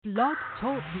Blog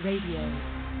Talk Radio.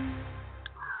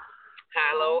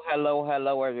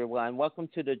 Hello, everyone. Welcome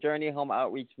to the Journey Home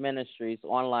Outreach Ministries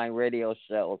online radio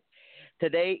show.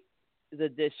 Today's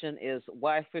edition is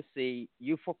Y4C,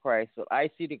 You for Christ, with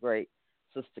Iseethegreat,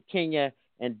 Sista Kenya,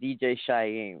 and DJ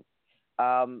Shyheim.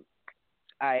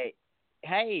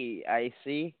 Hey,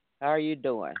 Ice, how are you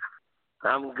doing?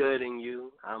 I'm good, and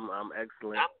you? I'm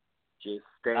excellent. Just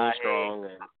staying strong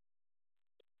and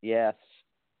yes,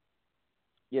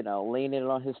 leaning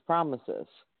on His promises.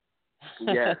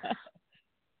 Yes.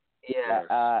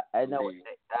 Yeah, I know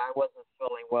I wasn't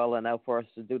feeling well enough for us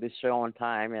to do the show on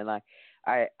time, and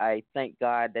I thank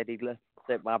God that He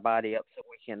set my body up so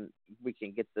we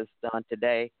can get this done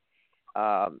today.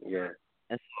 Yeah.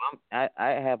 And so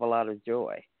I have a lot of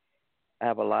joy.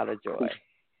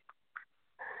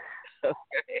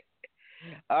 Okay.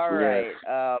 All right.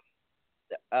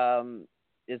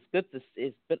 It's good to.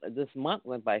 This month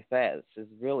went by fast.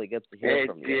 It's really good to hear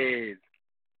from you. It did.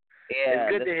 Yeah,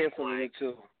 it's good to hear from you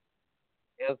too.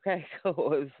 Okay,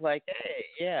 cool. It's like, hey,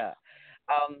 yeah.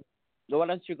 Why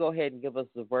don't you go ahead and give us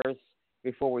the verse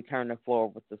before we turn the floor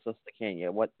over to Sister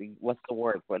Kenya? What's the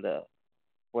word for the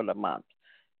month?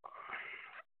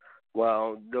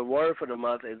 Well, the word for the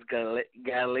month is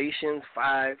Galatians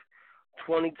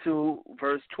 5:22,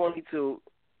 verse 22.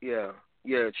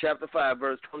 Yeah, chapter 5,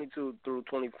 verse 22 through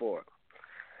 24.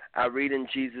 I read in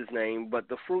Jesus' name. But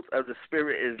the fruit of the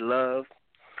Spirit is love,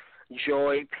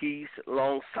 joy, peace,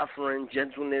 long-suffering,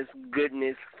 gentleness,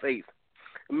 goodness, faith,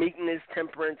 meekness,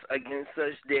 temperance. Against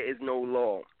such there is no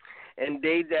law. And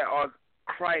they that are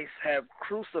Christ have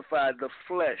crucified the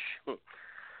flesh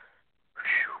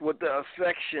with the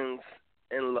affections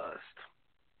and lust.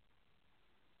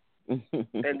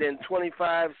 And then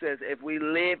 25 says, if we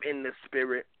live in the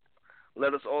Spirit,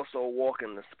 let us also walk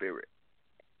in the Spirit.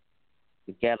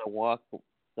 You got to walk.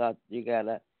 You got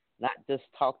to not just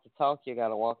talk the talk, you got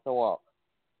to walk the walk.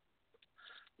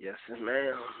 Yes,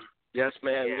 ma'am. Yes,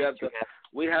 ma'am. Yeah,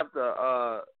 we have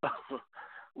to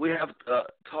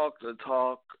talk the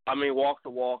talk. I mean, walk the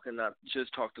walk and not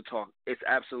just talk the talk. It's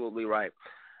absolutely right.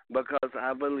 Because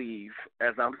I believe,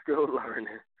 as I'm still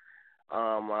learning,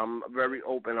 I'm very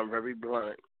open, I'm very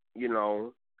blunt,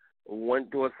 went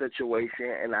through a situation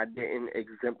and I didn't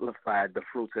exemplify the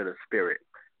fruits of the Spirit.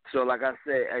 So like I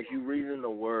said, as you read in the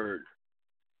Word,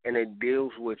 and it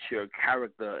deals with your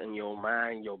character and your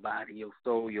mind, your body, your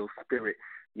soul, your spirit,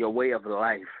 your way of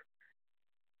life,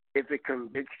 if it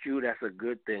convicts you, that's a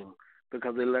good thing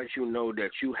because it lets you know that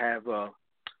you have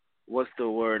what's the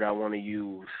word I want to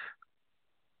use?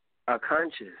 A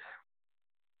conscience.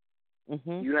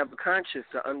 Mm-hmm. You have a conscience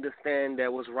to understand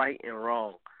that what's right and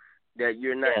wrong. That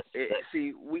you're not. Yes.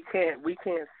 See, we can't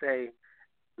say.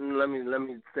 Let me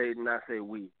say not say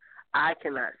we. I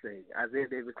cannot say Isaiah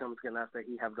David Cummings cannot say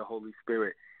he have the Holy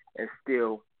Spirit and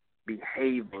still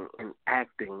behaving and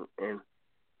acting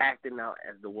out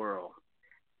as the world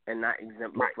and not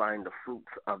exemplifying the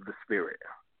fruits of the Spirit.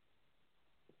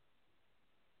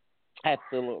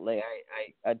 Absolutely,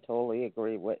 I totally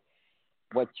agree with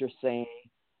what you're saying.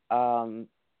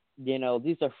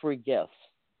 These are free gifts.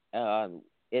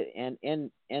 And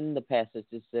in the passage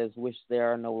it says, "Which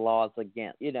there are no laws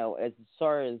against." As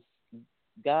far as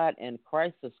God and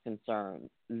Christ is concerned,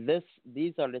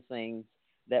 these are the things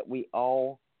that we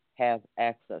all have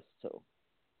access to.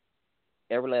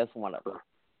 Every last one of them.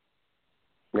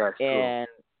 That's true.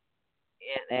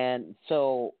 And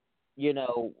so,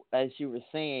 as you were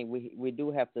saying, we do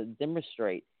have to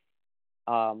demonstrate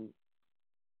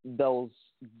those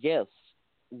gifts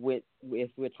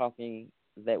if we're talking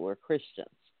that we're Christians.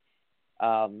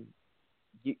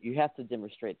 You have to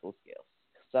demonstrate those gifts.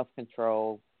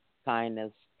 Self-control,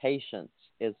 kindness, patience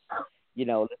is,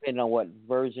 depending on what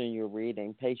version you're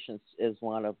reading, patience is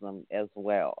one of them as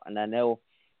well. And I know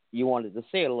you wanted to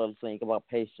say a little thing about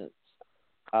patience,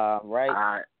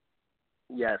 right?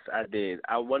 Yes, I did.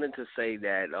 I wanted to say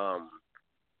that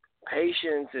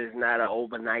patience is not an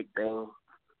overnight thing.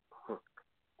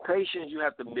 Patience, you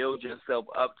have to build yourself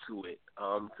up to it,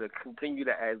 to continue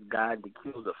to ask God to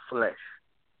kill the flesh.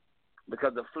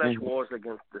 Because the flesh wars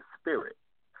against the spirit.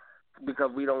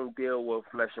 Because we don't deal with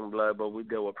flesh and blood, but we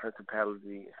deal with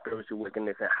principality, spiritual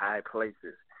wickedness in high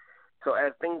places. So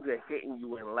as things are hitting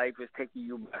you in life, it's taking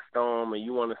you by storm, and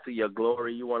you want to see your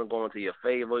glory, you want to go into your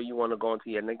favor, you want to go into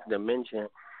your next dimension.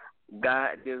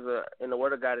 God, in the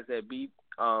Word of God, it said, be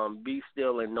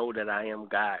still and know that I am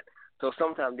God. So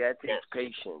sometimes that takes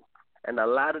patience. And a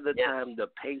lot of the time, the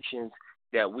patience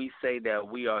that we say that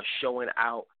we are showing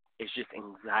out is just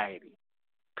anxiety.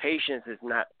 Patience is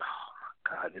not, oh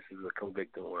my God, this is a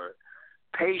convicting word.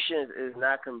 Patience is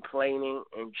not complaining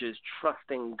and just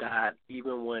trusting God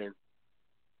even when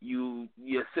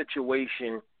your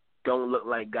situation don't look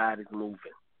like God is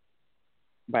moving.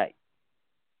 Right.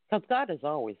 Because God is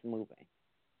always moving.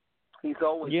 He's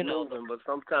always moving, but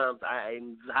sometimes our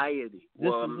anxiety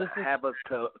will have us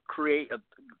to create a.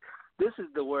 This is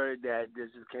the word that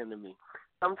just came to me.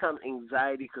 Sometimes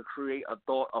anxiety could create a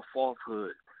thought of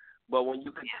falsehood, but when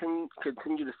you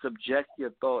continue to subject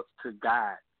your thoughts to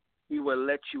God, He will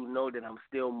let you know that I'm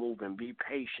still moving. Be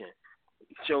patient.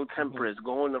 Show temperance.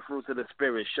 Go in the fruits of the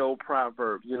spirit. Show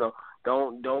proverbs.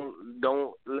 Don't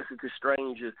listen to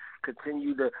strangers.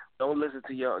 Continue to don't listen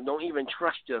to don't even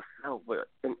trust yourself. But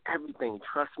in everything,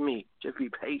 trust me. Just be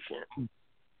patient.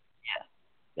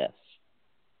 Yes.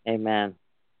 Amen.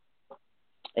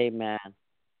 Amen.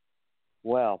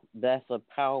 Well, that's a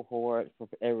powerful word for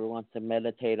everyone to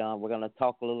meditate on. We're going to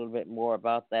talk a little bit more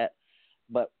about that.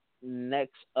 But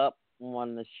next up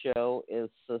on the show is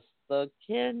Sista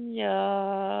Kenya.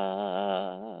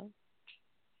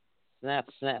 Snap,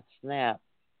 snap, snap.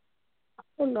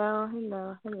 Hello.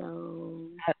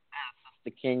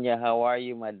 Sister Kenya, how are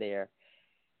you, my dear?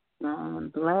 I'm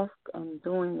blessed and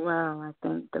doing well. I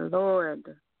thank the Lord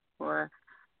for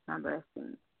my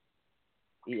blessings.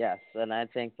 Yes, and I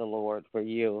thank the Lord for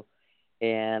you.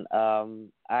 And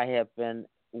I have been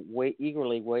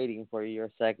eagerly waiting for your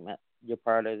segment, your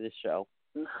part of the show.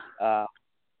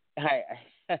 Hi,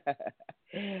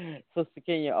 Sister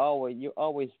Kenya, you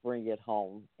always bring it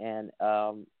home, and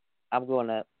I'm going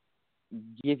to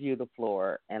give you the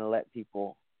floor and let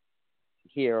people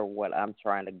hear what I'm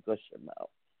trying to gush about.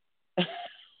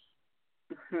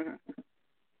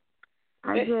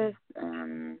 I just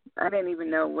I didn't even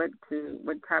know what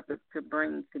topic to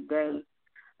bring today.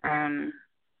 I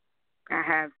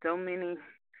have so many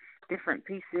different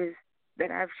pieces that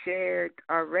I've shared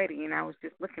already, and I was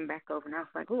just looking back over, and I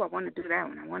was like, oh, I want to do that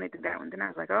one. I want to do that one. Then I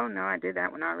was like, oh, no, I did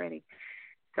that one already.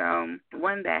 So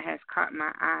one that has caught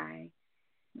my eye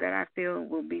that I feel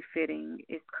will be fitting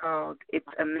is called It's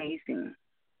Amazing.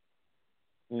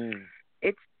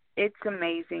 It's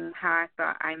amazing how I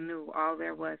thought I knew all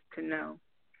there was to know,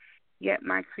 yet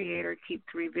my Creator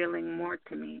keeps revealing more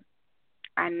to me.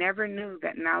 I never knew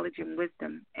that knowledge and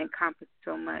wisdom encompassed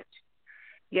so much.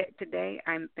 Yet today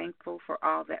I'm thankful for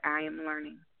all that I am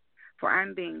learning, for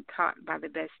I'm being taught by the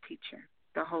best teacher,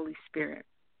 the Holy Spirit.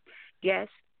 Yes,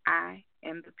 I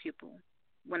am the pupil.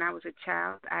 When I was a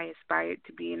child, I aspired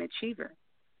to be an achiever,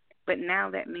 but now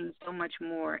that means so much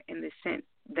more in the sense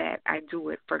that I do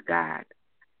it for God,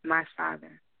 my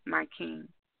Father, my King.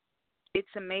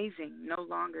 It's amazing. No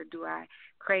longer do I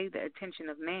crave the attention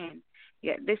of man,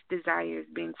 yet this desire is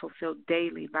being fulfilled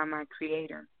daily by my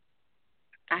Creator.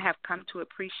 I have come to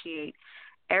appreciate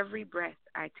every breath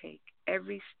I take,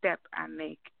 every step I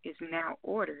make is now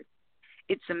ordered.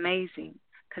 It's amazing,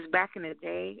 because back in the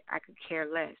day, I could care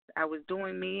less. I was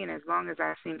doing me, and as long as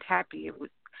I seemed happy,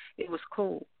 it was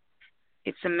cool.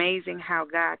 It's amazing how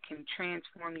God can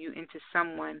transform you into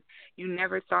someone you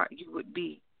never thought you would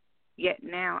be. Yet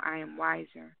now I am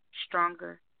wiser,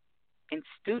 stronger, and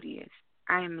studious.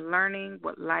 I am learning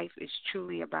what life is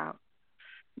truly about,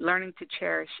 learning to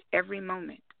cherish every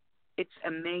moment. It's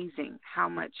amazing how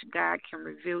much God can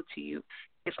reveal to you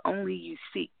if only you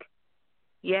seek.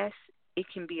 Yes, it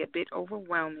can be a bit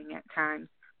overwhelming at times,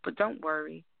 but don't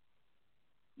worry.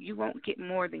 You won't get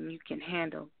more than you can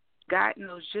handle. God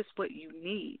knows just what you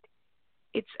need.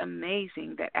 It's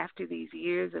amazing that after these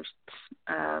years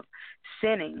of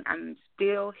sinning, I'm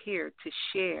still here to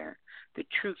share the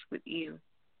truth with you.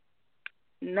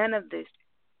 None of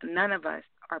us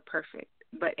are perfect,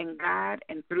 but in God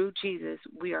and through Jesus,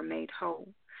 we are made whole,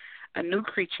 a new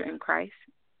creature in Christ.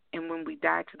 And when we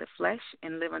die to the flesh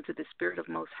and live unto the Spirit of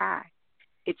Most High,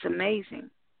 it's amazing.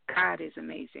 God is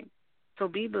amazing. So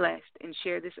be blessed and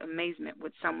share this amazement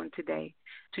with someone today.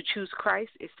 To choose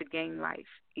Christ is to gain life,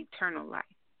 eternal life.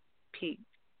 Peace.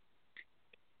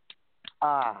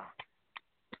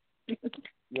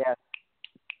 Yes.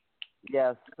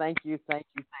 Yes. Thank you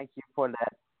for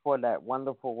that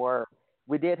wonderful word.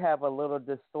 We did have a little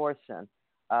distortion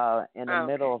in the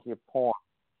middle of your poem.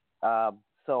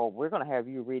 So we're going to have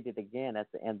you read it again at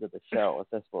the end of the show, if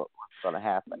that's what's going to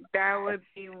happen. That would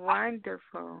be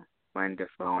wonderful.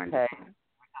 Wonderful, okay. Wonderful.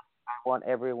 I want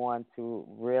everyone to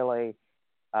really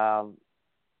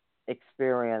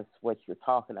experience what you're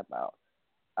talking about.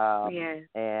 Yes.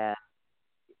 And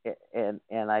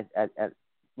I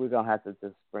we're going to have to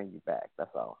just bring you back.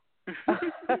 That's all.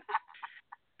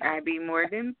 I'd be more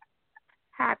than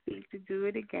happy to do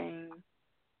it again.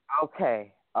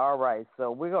 Okay. All right.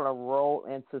 So we're going to roll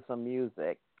into some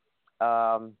music.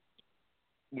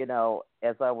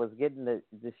 as I was getting the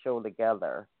show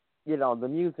together, the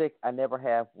music, I never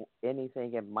have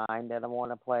anything in mind that I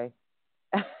want to play.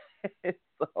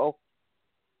 So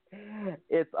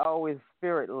it's always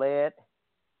spirit led.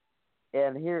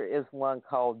 And here is one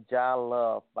called Ja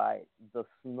Love by The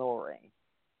Snoring.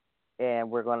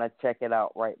 And we're going to check it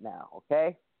out right now,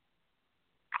 okay?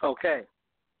 Okay.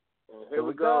 Here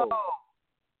we go.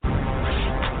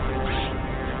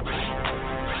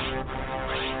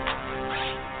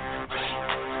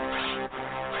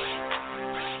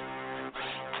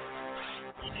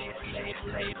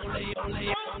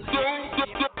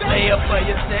 Lay up for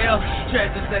yourself,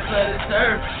 treasures that's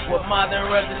undeserved. What mother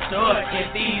runs the store, and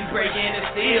thieves break in and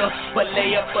steal. But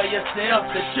lay up for yourself,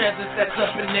 the treasures that's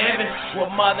up in heaven.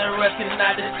 What mother runs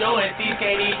cannot destroy, and thieves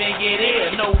can't even get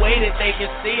in. No way that they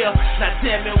can steal. Now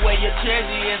tell me where your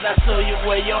treasure is, I'll show you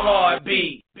where your heart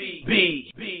be.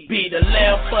 Be the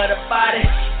lamp for the body.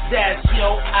 That's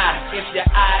your eye. If your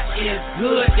eye is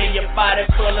good, then your body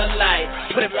full of light.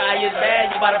 But if your eye is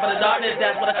bad, your body full of darkness.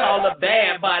 That's what I call a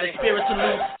bad body. Spiritual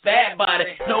loose, fat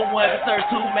body. No one can serve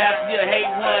two masters. You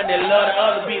hate one and love the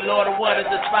other. Be Lord of one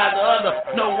and despise the other.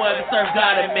 No one can serve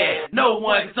God and man. No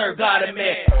one can serve God and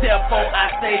man. Therefore,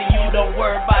 I say to you, don't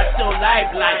worry about your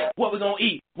life. Like what we gonna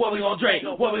eat, what we gonna drink,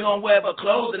 what we gonna wear for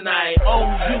clothes tonight. Oh,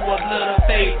 you of little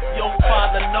faith. Your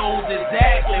father knows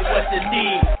exactly what you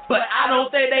need. But I don't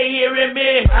think they hearing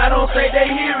me. I don't think they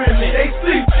hearing me. They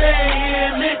sleep, they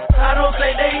hear me. I don't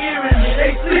think they hearing me.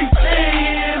 They sleep, they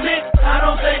hear me. I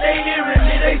don't think they hearing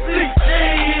me. They sleep, they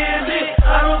hear me.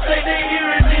 I don't think they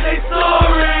hearing me. They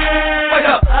soaring. Wake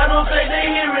up. I don't think they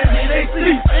hearing me. They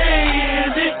sleep, they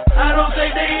hear me. I don't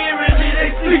think they hearing me.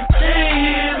 They sleep, they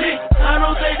hear me. I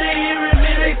don't think they hearing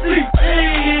me. They sleep, they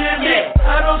hear me.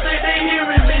 I don't think they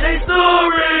hearing me. They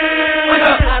soaring. Wake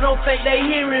up. I don't think they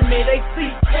hearing me. They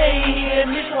sleep, they hear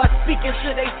me. So I speak into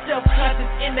they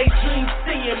self-conscious in they dreams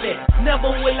seeing me.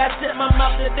 Never will I shut my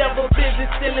mouth, the devil busy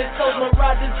stealing souls.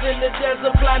 Mirages in the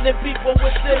desert, blinding people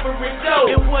with silver and gold.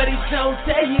 And what he don't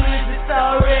tell you is it's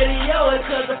already yours,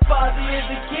 cause the Father is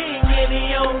the King and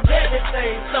he owns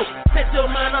everything. So set your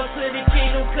mind up to the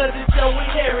kingdom, cause it's your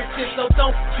inheritance. So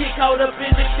don't get caught up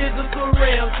in the physical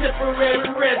realm, temporary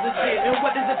resident. And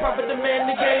what does it profit the man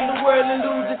to gain the world and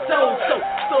lose his soul? So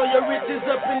store your riches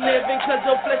up in heaven, cause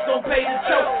your flesh gon' pay the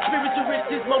toll. Spiritual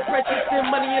riches more precious than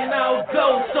money and all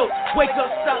gold. So wake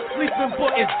up, stop sleeping,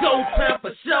 boy, it's go time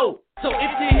for show. So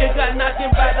if you hear God knocking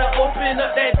by to open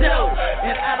up that door.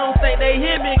 And I don't think they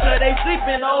hear me cause they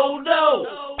sleeping, oh no.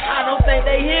 I don't think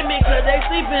they hear me cause they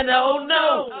sleeping, oh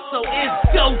no. So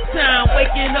it's go time,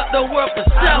 waking up the world for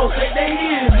show. I don't think they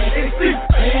hear me, they sleep,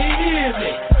 they ain't hear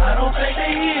me. I don't think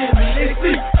they hear me, they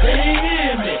sleep, they ain't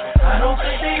hear me. I don't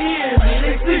think they hear me,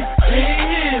 they sleep, they ain't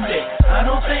hear me. I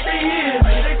don't think they hear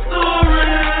me, they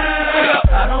soaring.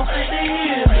 I don't think they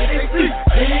hear me, they sleep,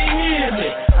 they ain't hear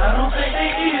me. I don't think they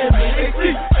hear me, they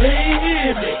sleep, they ain't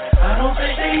hear me. I don't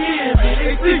think they hear me,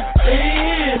 they sleep, they ain't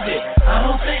hear me. I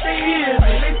don't think they hear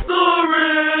me, they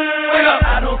soaring.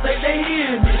 I don't think they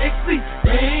hear me, they sleep,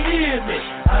 they ain't hear me.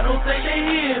 I don't think they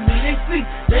hear me, they sleep,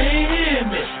 they ain't hear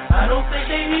me. I don't think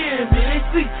they hear me, they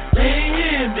sleep, they ain't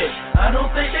hear me. I don't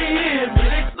think they hear me,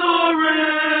 they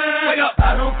soaring.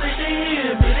 I don't think they hear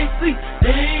me, they sleep,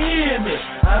 they ain't hear me.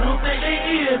 I don't think they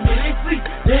hear me, they sleep,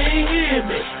 they ain't hear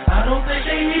me. I don't think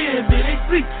they hear me, they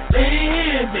sleep, they ain't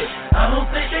hear me. I don't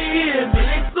think they hear me,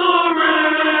 they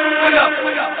soaring. Wake up,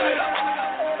 wake up, wake up.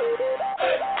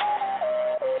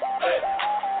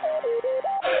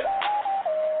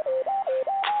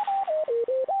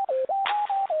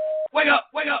 Wake up,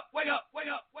 wake up, wake up, wake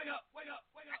up, wake up, wake up,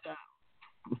 wake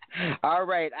up. All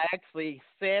right, I actually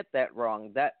said that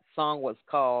wrong. That song was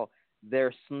called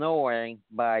They're Snoring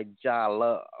by Ja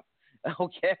Love.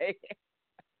 Okay?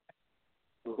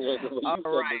 All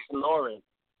right. Snoring.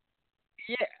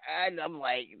 Yeah, and I'm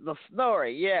like, the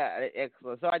snoring, yeah,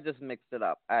 excellent. So I just mixed it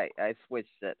up. I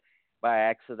switched it by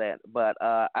accident. But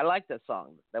I like that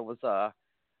song. That was a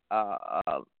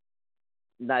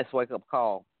nice wake-up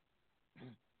call.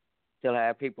 Still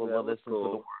have people to listen to the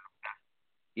word.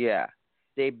 Yeah,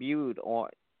 debuted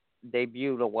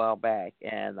a while back,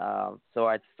 and so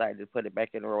I decided to put it back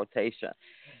in rotation.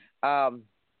 All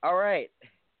right,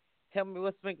 tell me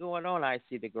what's been going on.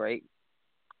 Iseethegreat.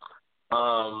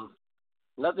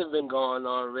 Nothing's been going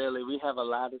on really. We have a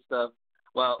lot of stuff.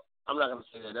 Well, I'm not gonna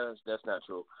say that. That's not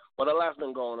true. But a lot's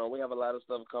been going on. We have a lot of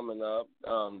stuff coming up.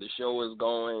 The show is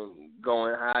going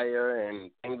higher, and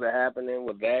things are happening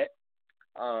with that.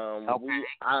 Okay.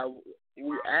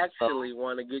 We actually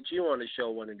want to get you on the show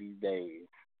one of these days.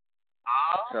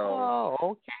 Oh,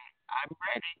 okay. I'm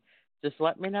ready. Just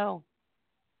let me know.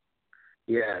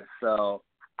 Yeah, so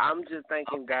I'm just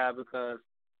thanking God because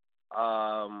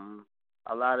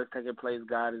a lot is taking place.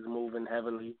 God is moving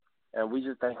heavily, and we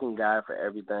just thanking God for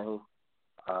everything.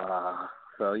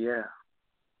 So, yeah.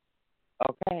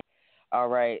 Okay. All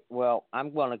right. Well,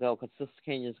 I'm going to go because Sister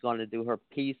Kenya's going to do her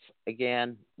piece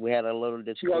again. We had a little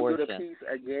distortion. She going to do the piece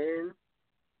again?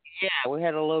 Yeah, we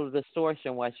had a little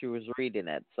distortion while she was reading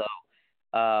it. So,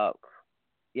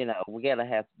 we got to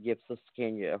have to give Sister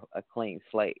Kenya a clean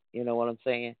slate. You know what I'm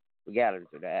saying? We got to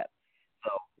do that.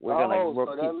 So, we're going to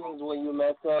so that means when you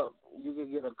mess up, you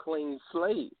can get a clean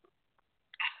slate.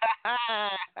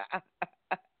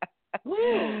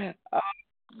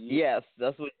 Yes,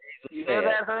 that's what Jesus said. You hear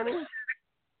that, honey?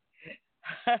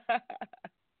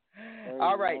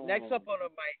 All right, next up on the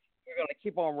mic, we're going to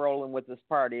keep on rolling with this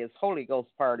party. It's Holy Ghost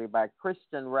Party by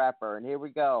Christian Rapper, and here we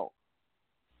go.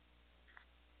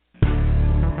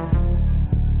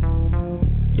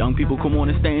 Young people, come on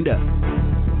and stand up.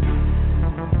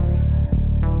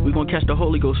 We're going to catch the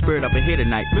Holy Ghost Spirit up in here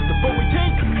tonight. Mr. Forward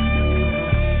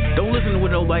Tank! Don't listen to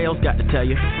what nobody else got to tell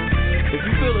you. If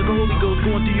you feel the Holy Ghost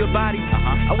going through your body,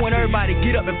 I want everybody to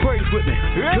get up and praise with me.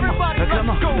 Everybody,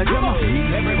 come on.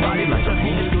 Everybody, let's your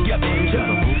hands together and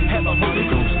jump. Have a Holy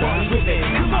Ghost party with me.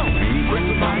 Come on.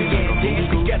 Bring somebody and dance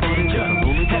together and jump.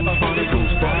 Have a Holy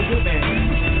Ghost party with me.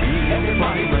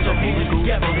 Everybody, let's your hands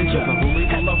together and jump.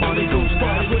 Have a Holy Ghost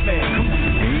party with me.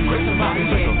 Bring somebody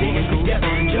and dance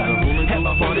together and jump. Have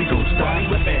a Holy Ghost party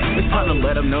with me. It's time to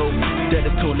let them know that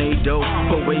it's tornado.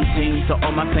 418 to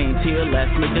all my saints here.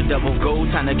 Let's make the devil go.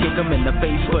 Time to kick them in the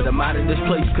face, put them out of this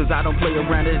place. Cause I don't play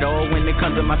around at all when it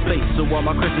comes to my space. So all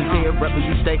my Christians here, rep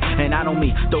you stay. And I don't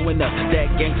mean throwing up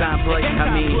that gang time play. I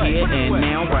mean here and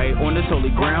now, right on this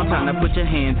holy ground. Time to put your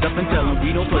hands up and tell them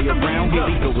we don't play around. Here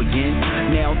we go again.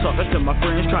 Now talking to my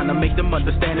friends, trying to make them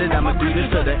understand that I'ma do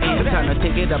this to the end. Time to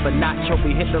take it up a notch, hope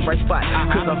we hit the right spot.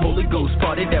 Cause the Holy Ghost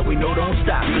party that we know don't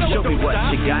stop. So show me what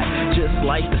you got. Just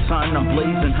like the sun, I'm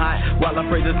blazing hot. While I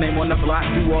praise his name on the block,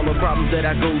 through all the problems that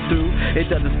I go through. It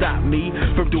doesn't stop me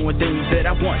from doing things that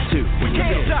I want to. We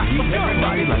can't stop.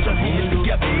 Everybody, let your hands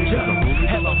together and jump.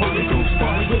 Have a Holy Ghost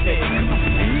party with me.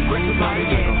 Bring somebody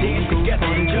and dance together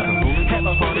and jump. Have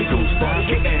a Holy Ghost party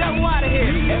with me. Get that out of here.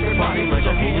 Everybody, let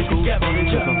your hands together and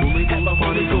jump. Have a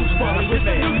Holy Ghost party with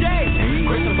me.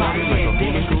 Bring somebody and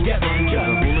dance together and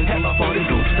jump. Have a Holy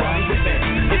Ghost party with me.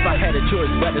 If I had a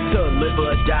choice whether to live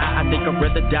or die, I think I'd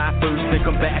rather die first than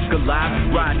come back alive.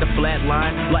 Ride the flat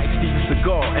line like Steven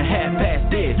Seagal and half past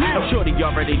dead. I'm sure they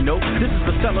already know this is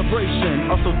a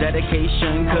celebration, also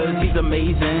dedication, cause he's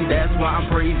amazing, that's why I'm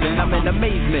praising. I'm in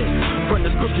amazement from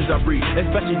the scriptures I read,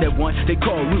 especially that one they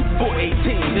call Luke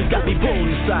 4:18. It's got me bold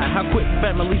inside, how quick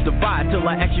families divide till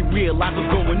I actually realize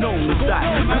what's going on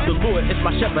inside. Cause the Lord is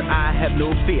my shepherd, I have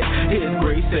no fear. His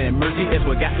grace and mercy is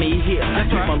what got me here.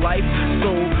 Keep my life,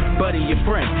 soul, buddy, your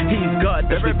friend. He's God,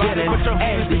 the beginning and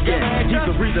the end. He's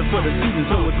the reason for the season,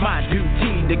 so it's my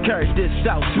duty to carry this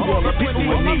out to all the people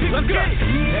in need. Let's go.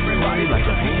 Everybody, like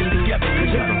your hands together and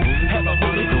jump. Have a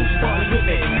Holy Ghost party with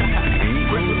me.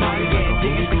 Bring somebody and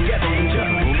dance together and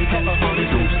jump. Have a Holy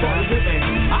Ghost party with me.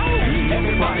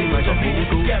 Everybody, like your hands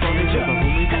together and jump.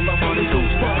 Have a Holy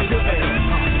Ghost party with me.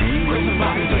 Bring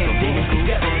somebody and dance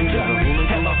together and jump.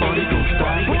 Have a Holy Ghost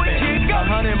party with me.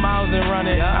 100 miles and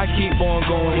running, I keep on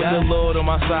going with the Lord on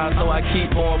my side, so I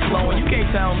keep on flowing. You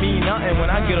can't tell me nothing when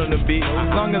I get on the beat.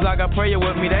 As long as I got prayer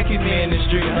with me, that keeps me in the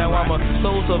street. Now I'm a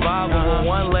soul survivor with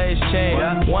one last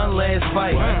chance, one last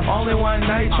fight. Only one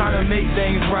night trying to make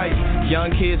things right.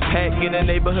 Young kids pack in the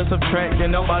neighborhood subtract,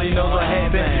 and nobody knows what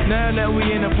happened. Now that we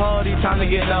in the party, time to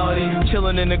get naughty.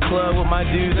 Chilling in the club with my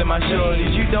dudes and my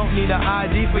shorties. You don't need an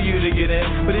ID for you to get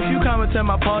in, but if you come and tell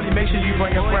my party, make sure you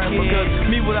bring a friend, because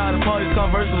me without a party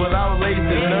converse without laces,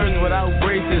 nerves without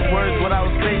braces, words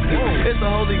without spaces. It's a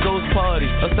Holy Ghost party,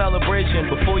 a celebration.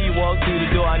 Before you walk through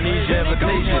the door, I need your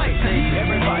invitation.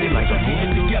 Everybody, like your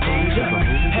hands together and jump.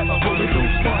 Have a Holy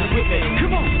Ghost party with me.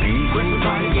 Come on. Bring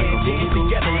somebody and dance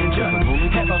together and jump.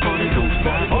 Have a Holy Ghost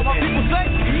party with me. All my people say,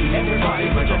 everybody,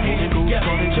 like your hands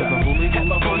together and jump.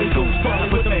 Have a Holy Ghost party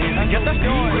with me. Get that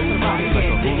going. Bring somebody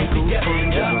and dance together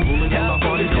and jump. Have a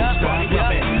Holy Ghost party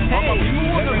with me. All my people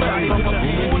on the right, put your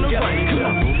hands together. Come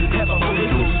on. Have a Holy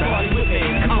Ghost party with me.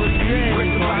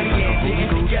 Bring somebody and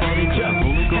dance together and jump.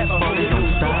 Have a Holy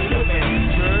Ghost party with me.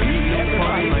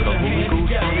 Everybody, put your hands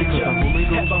together and jump.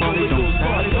 Have a Holy Ghost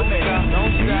party with me.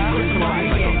 Don't stop. Bring somebody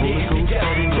and dance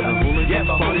together and jump. Have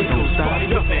a Holy Ghost party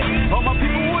with me. All my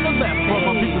people on the left, all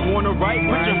my people on the right,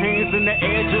 put your hands in the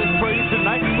air, just praise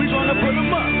tonight. We're gonna put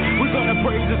them up. We're gonna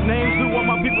praise his name. To all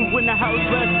my people in the house,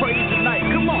 let's praise tonight.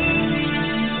 Come on.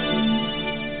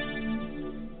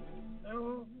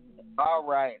 All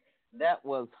right. That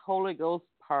was Holy Ghost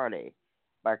Party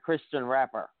by Christian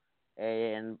rapper.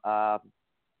 And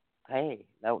hey,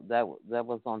 that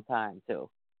was on time too.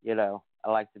 You know,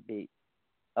 I like to be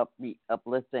upbeat,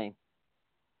 uplifting.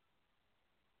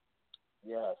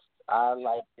 Yes, I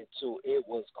liked it too. It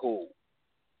was cool.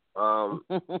 Um,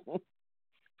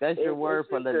 That's your word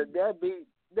for the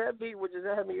that beat was just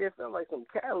had me. It felt like some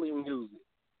Cali music.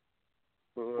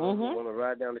 Mm-hmm. Want to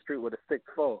ride down the street with a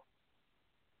 6'4".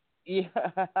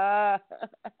 Yeah.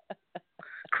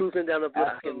 Cruising down the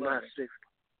block in my 6.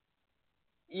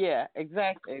 Yeah,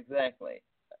 exactly.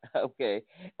 Okay.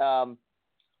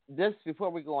 Just before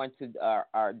we go into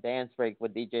our dance break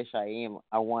with DJ Shyheim,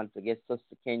 I wanted to get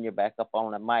Sister Kenya back up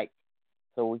on the mic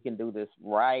so we can do this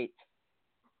right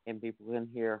and people can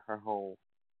hear her whole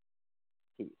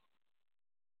piece.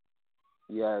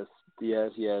 Yes.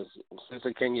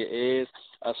 Sister Kenya is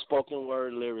a spoken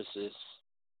word lyricist.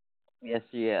 Yes,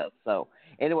 she is. So,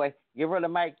 anyway, give her the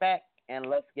mic back and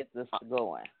let's get this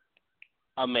going.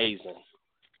 Amazing.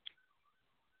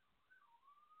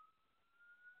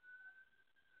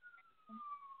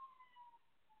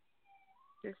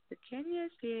 Sister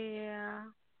Kenya's here.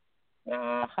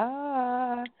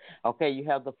 Uh-huh. Okay, you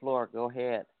have the floor. Go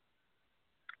ahead.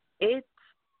 It's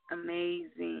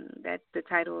amazing. That's the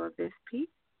title of this piece.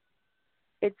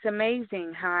 It's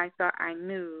amazing how I thought I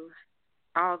knew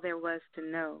all there was to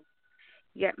know,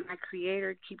 yet my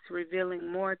Creator keeps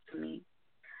revealing more to me.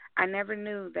 I never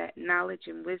knew that knowledge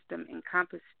and wisdom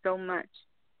encompass so much,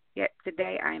 yet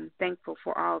today I am thankful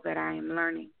for all that I am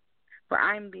learning, for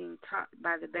I am being taught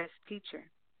by the best teacher,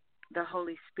 the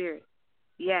Holy Spirit.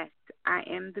 Yes, I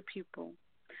am the pupil.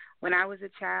 When I was a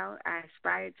child, I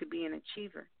aspired to be an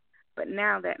achiever, but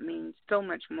now that means so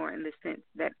much more in the sense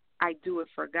that I do it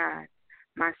for God,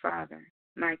 my Father,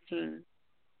 my King.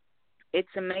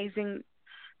 It's amazing.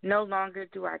 No longer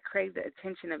do I crave the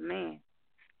attention of man,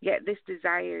 yet this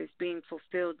desire is being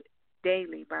fulfilled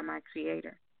daily by my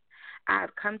Creator. I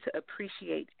have come to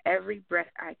appreciate every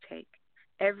breath I take.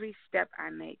 Every step I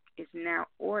make is now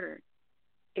ordered.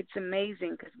 It's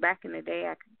amazing because back in the day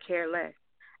I could care less.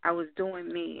 I was doing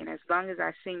me, and as long as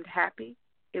I seemed happy,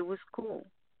 it was cool.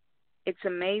 It's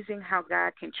amazing how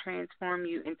God can transform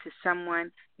you into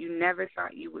someone you never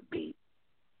thought you would be.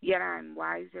 Yet I am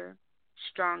wiser,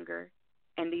 stronger,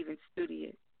 and even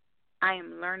studious. I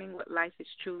am learning what life is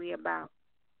truly about,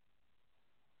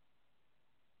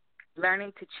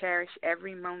 learning to cherish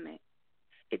every moment.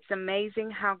 It's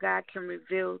amazing how God can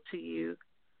reveal to you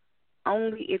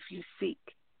only if you seek.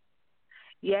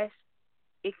 Yes,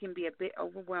 it can be a bit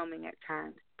overwhelming at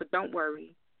times, but don't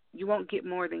worry. You won't get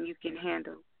more than you can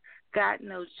handle. God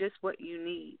knows just what you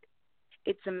need.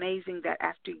 It's amazing that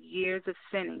after years of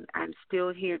sinning, I'm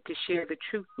still here to share the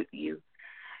truth with you.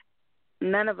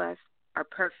 None of us are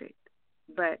perfect,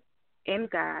 but in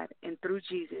God and through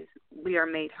Jesus, we are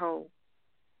made whole,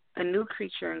 a new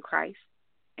creature in Christ.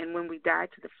 And when we die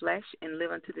to the flesh and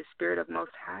live unto the Spirit of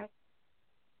Most High,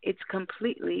 it's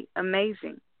completely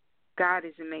amazing. God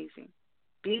is amazing.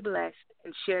 Be blessed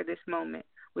and share this moment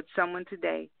with someone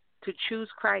today. To choose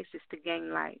Christ is to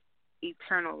gain life,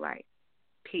 eternal life.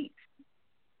 Peace.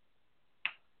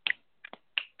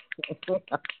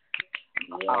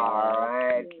 All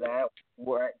right, that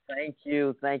worked. Thank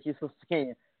you, Sister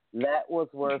Kenya. That was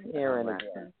worth hearing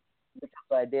again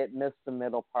because I did miss the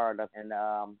middle part of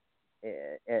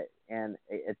it, and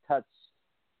it touched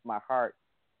my heart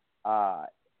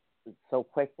so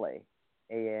quickly.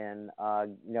 And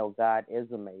God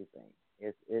is amazing.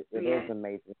 It is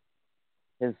amazing.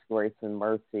 His grace and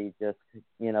mercy just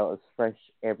is fresh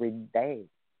every day.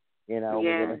 We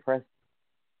get impressed.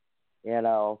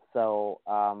 So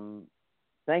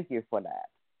thank you for that.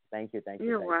 Thank you.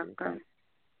 You're welcome.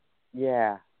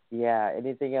 Yeah.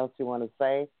 Anything else you want to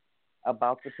say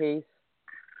about the piece?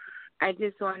 I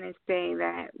just want to say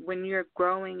that when you're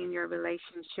growing in your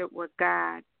relationship with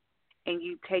God and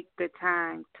you take the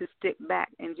time to sit back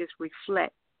and just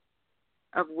reflect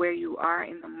of where you are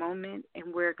in the moment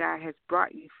and where God has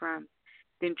brought you from,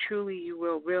 then truly you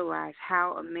will realize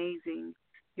how amazing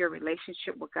your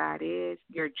relationship with God is,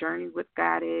 your journey with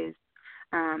God is,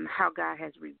 how God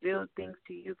has revealed things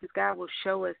to you, because God will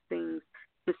show us things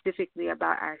specifically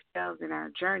about ourselves and our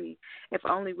journey if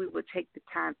only we would take the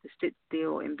time to sit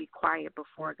still and be quiet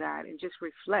before God and just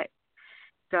reflect.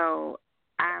 So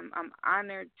I'm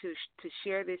honored to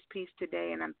share this piece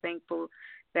today, and I'm thankful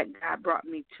that God brought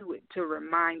me to it to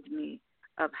remind me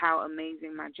of how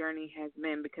amazing my journey has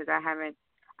been, because I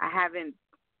haven't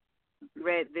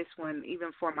read this one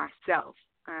even for myself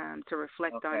to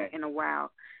reflect on it in a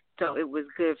while. So it was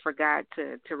good for God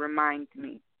to remind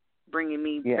me. bringing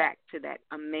me back to that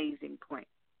amazing point.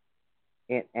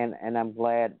 And I'm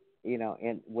glad, you know,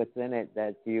 within it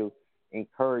that you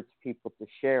encourage people to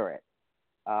share it.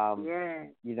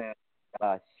 You know,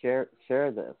 share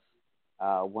this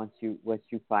once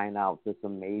you find out this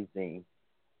amazing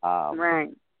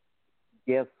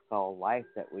gift called life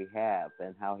that we have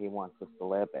and how He wants us to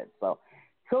live it. So,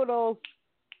 kudos.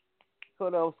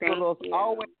 Thank you.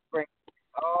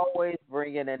 Always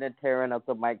bringing in and tearing up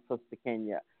the mic, Sista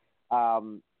Kenya,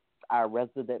 our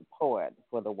resident poet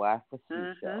for the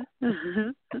Y4C show.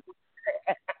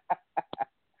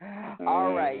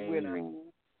 All right,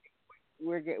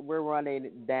 we're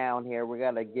running down here. We're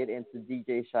gonna get into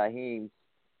DJ Shyheim's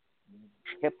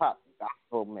hip hop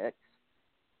gospel mix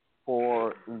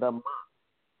for the month,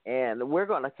 and we're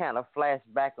gonna kind of flash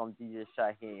back on DJ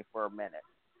Shyheim for a minute.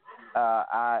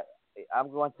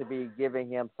 I'm going to be giving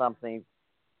him something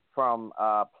from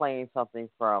playing something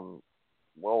from.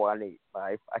 Whoa,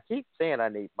 I keep saying I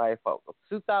need my focus.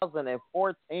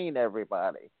 2014,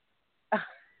 everybody.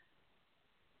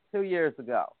 2 years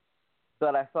ago.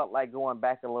 But I felt like going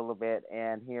back a little bit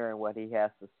and hearing what he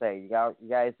has to say. You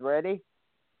guys ready?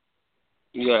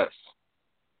 Yes.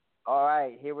 All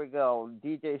right, here we go.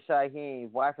 DJ Shyheim,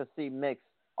 Y4C mix,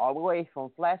 all the way from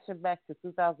flashing back to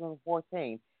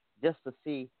 2014, just to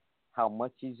see how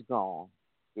much he's gone.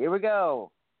 Here we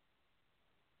go.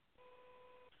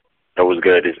 That was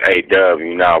good. It's A-Dub.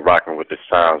 You're now rocking with the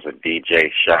sounds of DJ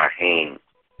Shyheim.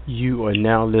 You are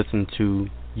now listening to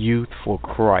Youth for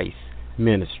Christ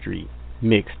Ministry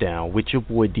Mixdown with your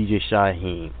boy DJ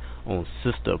Shyheim on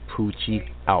Sister Poochie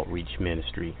Outreach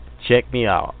Ministry. Check me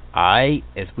out, alright,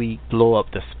 as we blow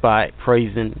up the spot,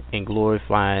 praising and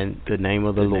glorifying the name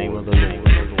of the Lord.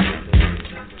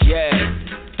 Yeah,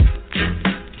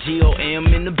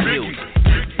 GOM in the building.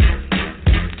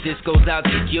 This goes out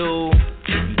to you.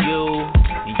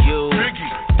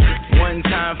 One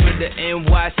time for the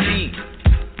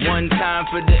NYC. One time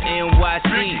for the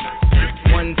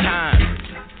NYC. One time.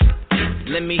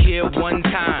 Let me hear one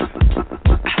time.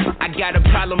 I got a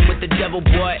problem with the devil,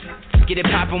 boy. Get it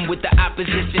poppin' with the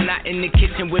opposition. Not in the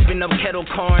kitchen whipping up kettle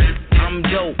corn. I'm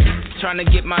dope. Trying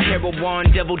to get my hero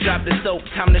on. Devil drop the soap.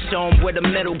 Time to show him where the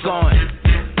metal gone.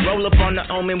 Roll up on the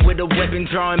omen with a weapon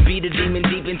drawn. Beat a demon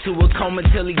deep into a coma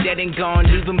till he dead and gone.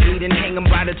 Leave him bleeding, hang him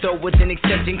by the throat with an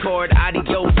extension cord.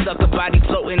 Adios, sucker body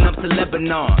floating up to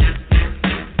Lebanon.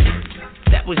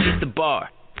 That was just a bar.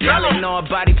 Y'all ain't know our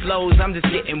body flows, I'm just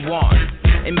getting warm.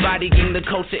 Embodying the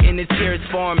culture in its purest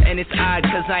form. And it's odd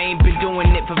cause I ain't been doing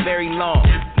it for very long.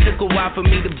 Took a while for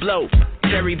me to blow.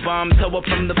 Cherry bomb, toe up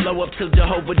from the blow up till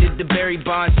Jehovah did the berry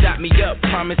bond. Shot me up,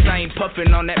 promise I ain't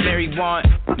puffin' on that Mary wand.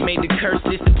 Made the curse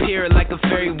disappear like a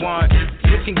fairy wand.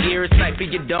 Switching gears, snipe for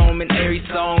your dome and airy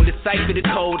song. Decipher the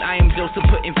code, I am Joseph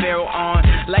putting Pharaoh on.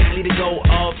 Likely to go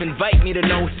off, invite me to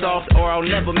no soft, or I'll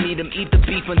never meet him. Eat the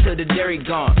beef until the dairy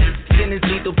gone. Sin is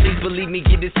lethal, please believe me,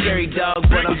 get it scary, dog.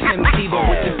 But I'm Tim Tebow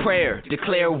with the prayer,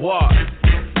 declare war.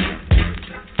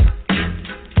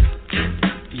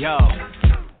 Yo.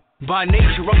 By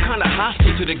nature, I'm kinda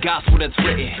hostile to the gospel that's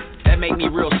written. That make me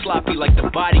real sloppy like the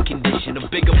body condition. A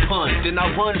bigger pun, then I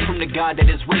run from the God that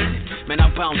is risen. Man, I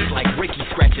bounce like Ricky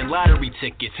scratching lottery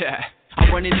tickets.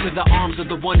 I run into the arms of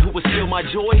the one who will steal my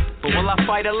joy. But will I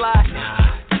fight a lie?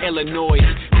 Nah. Illinois,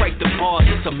 crack the bars,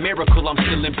 it's a miracle I'm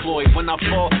still employed. When I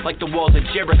fall like the walls of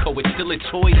Jericho, it's still a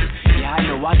choice. Yeah, I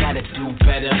know I gotta do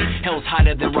better. Hell's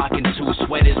hotter than rocking 2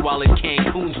 sweaters while in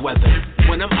Cancun's weather.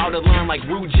 When I'm out of line like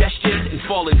rude gestures and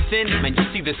falling sin, man, you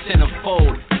see the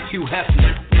centerfold, Hugh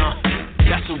Hefner.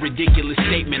 That's a ridiculous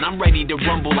statement. I'm ready to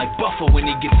rumble like Buffer when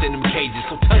he gets in them cages.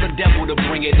 So tell the devil to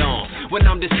bring it on. When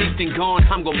I'm deceased and gone,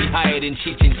 I'm gonna be higher than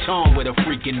Cheech and Chong with a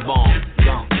freaking bomb.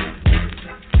 Gone.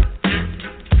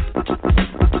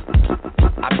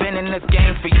 I've been in this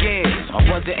game for years. I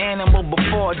was an animal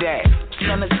before that.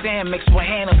 Son of Sam mixed with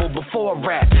Hannibal before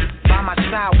rap. By my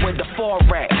side with the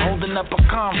 4-rat, holding up a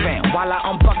convent while I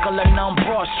unbuckle a numb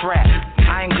bra strap.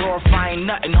 I ain't glorifying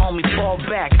nothing, homie, fall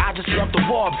back. I just want the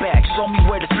war back, show me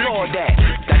where the sword at.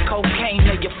 That cocaine,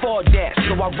 they afford that.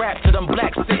 So I rap to them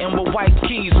blacks sitting with white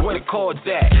keys, where the chord's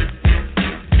at.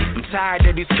 I'm tired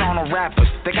of these carnal rappers.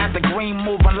 They got the green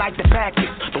moving like the Packers.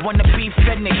 But when the beef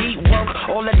and the heat work,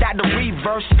 all of that the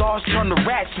reverse stars turn to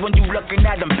rats when you looking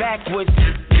at them backwards.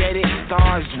 Get it?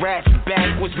 Stars, rats,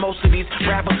 backwards. Most of these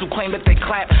rappers who claim that they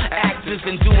clap actors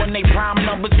and doing they prime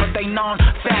numbers, but they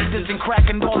non-factors and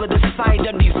cracking all of the sight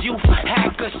of these youth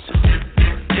hackers.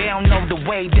 They don't know the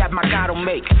way that my God'll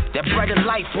make. That bread of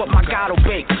life, what my God'll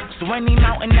bake. So any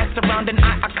mountain that's surrounding,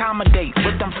 I accommodate.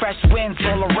 With them fresh winds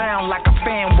all around like a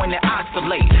fan when it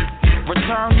oscillates.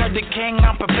 Return of the king,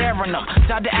 I'm preparing them.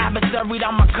 Tell the adversary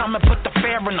I'ma come and put the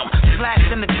fear in them.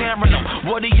 Slash in the tearing them.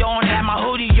 Woody on, had my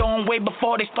hoodie on way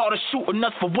before they started shooting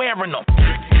us for wearing them.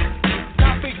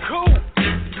 Copy cool.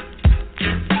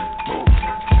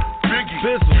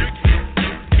 Bizzle.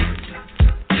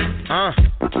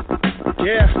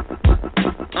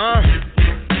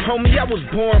 Homie, I was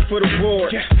born for the war.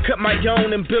 Cut my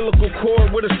own umbilical cord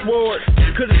with a sword.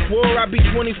 Could've swore I'd be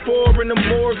 24 in the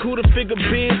morgue. Who'da figured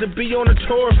biz to be on a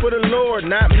tour for the Lord?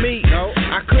 Not me. No.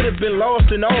 I could've been lost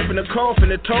and off in a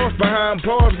coffin and tossed behind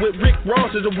bars with Rick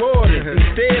Ross as a warden.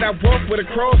 Instead, I walked with a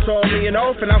cross on me and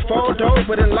often I fall off.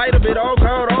 But in light of it all,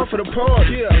 called off of the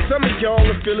party. Some of y'all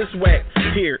will feel it's whack.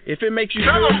 Here, if it makes you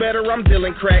feel better, I'm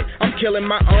dealing crack. I'm killing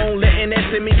my own, letting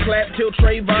that semi clap till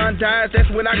Trayvon dies.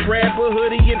 That's when I grab a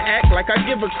hoodie and act like I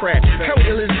give a crap. How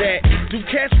ill is that? Do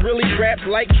cats really rap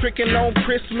like tricking on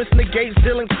Christmas, negates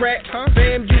dealing crack?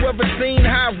 Fam, you ever seen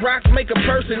how rock make a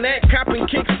person act? Copping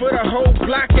kicks for the whole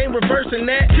block, ain't reversing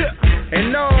that.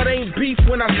 And no, it ain't beef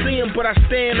when I see him, but I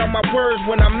stand on my words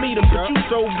when I meet him. But you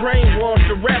so brainwashed,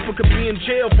 a rapper could be in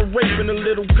jail for raping a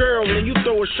little girl, and you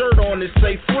throw a shirt on and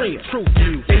say free him. Truth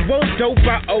you. They won't dope,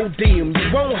 I OD him. You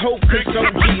won't hope, cause so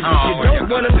Jesus. You don't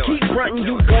want him, keep frontin',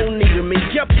 you gon' need him. And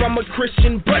yup, I'm a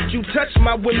Christian, but you touch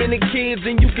my women and kids,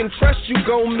 and you can trust you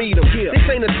gon' meet them. This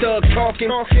ain't a thug talking,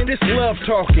 this love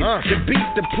talking. The beat,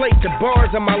 the plate, the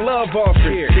bars are my love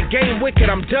offering. The game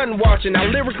wicked, I'm done watching. I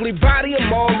lyrically body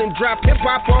them all and drop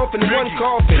hip-hop off in one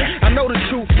coffin. I know the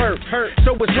truth hurt,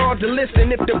 so it's hard to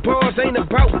listen if the bars ain't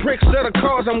about bricks or the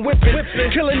cars I'm whipping.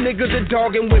 Killing niggas and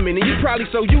dogging women, and you probably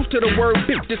so used to the word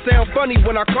bitch to sound funny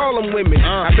when I call them women.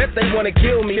 I bet they wanna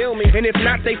kill me, and if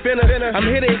not, they finna. I'm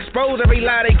here to expose every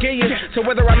lie they give you, so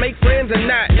whether I make friends or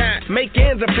not, make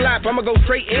ends or flop, I'ma go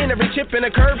straight in. Every chip in the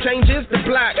curve changes the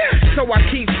block, so I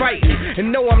keep fighting,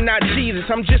 and no, I'm not Jesus,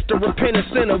 I'm just a repentant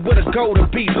sinner with a goal to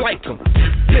be like him.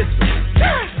 Listen.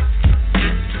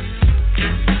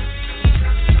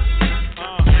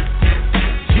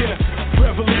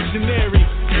 Revolutionary,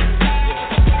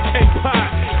 A-Pop,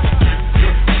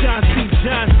 John C.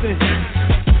 Johnson,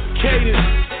 Cadence.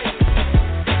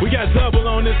 We got Double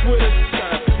on this with us.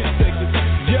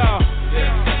 Y'all,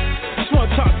 just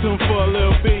wanna talk to him for a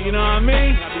little bit, you know what I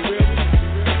mean?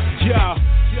 Y'all.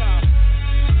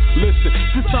 Listen,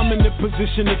 since I'm in the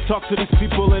position to talk to these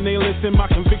people and they listen, my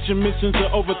conviction mission to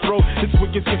overthrow this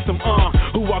wicked system.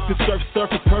 Who walked the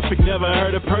surface perfect, never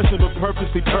heard a person, but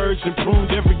purposely purged and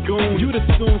pruned every goon. You'd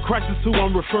assume Christ is who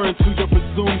I'm referring to. Your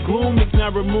presumed gloom is now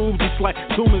removed, just like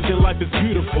tumors in life is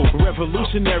beautiful.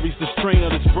 Revolutionaries, the strain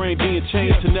of this brain being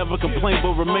changed to never complain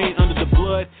but remain under the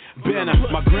blood banner.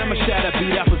 My grandma shatter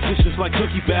beat oppositions like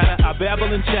cookie batter. I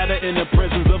babble and chatter in the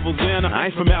presence of Hosanna.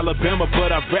 I ain't from Alabama,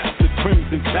 but I rap the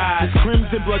crimson tide. This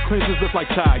crimson blood cleanses us like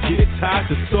Tide. Get it tied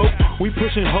to soap. We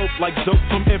pushing hope like dope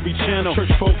from every channel.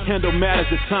 Church folk handle matters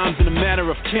at times in a manner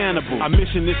of cannibal. Our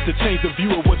mission is to change the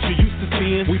view of what you used to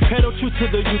seeing. We peddle truth to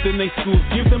the youth in their schools.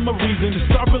 Give them a reason to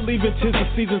start believing 'tis the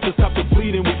season to stop the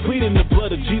bleeding. We plead in the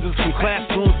blood of Jesus from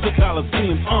classrooms to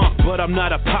coliseums. But I'm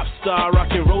not a pop star,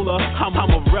 rock and roller. I'm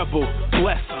a rebel,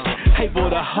 blessed, able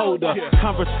to hold a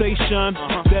conversation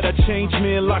that'll change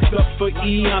men locked up for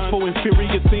eons for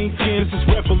inferior thinking. This is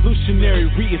revolutionary,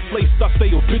 reading slave stuff,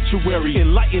 they obituary,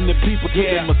 enlighten the people to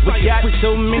the Messiah. We got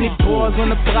so many boys on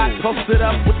the block posted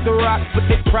up with the rock, but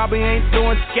they probably ain't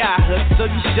doing sky hooks, so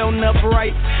you showing up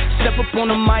right. Step up on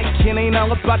the mic, it ain't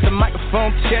all about the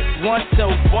microphone check. One,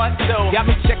 two. Got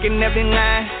me checking every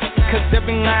line, cause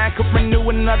every line could renew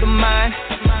another mind.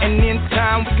 And in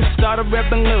time we can start a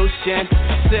revolution.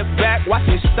 Sit back, watch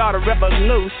me start a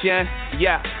revolution.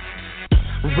 Yeah.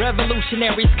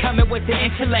 Revolutionaries coming with the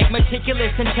intellect, meticulous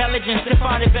intelligence,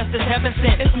 defined investors heaven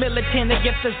sent. It's militant, the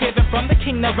gifts is given from the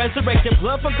king that resurrected.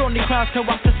 Blood from thorny crowns can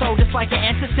wash the soul just like an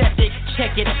antiseptic.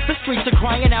 Check it, the streets are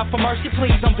crying out for mercy,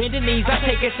 please. On bending knees, I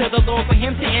take it to the Lord for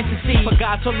him to intercede. For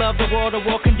God to love the world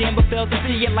condemned but fails to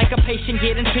see it. Like a patient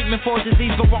getting treatment for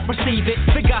disease but won't receive it.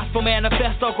 The gospel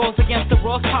manifesto goes against the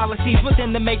world's policies.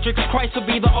 Within the matrix, Christ will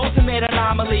be the ultimate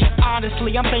anomaly.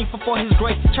 Honestly, I'm thankful for his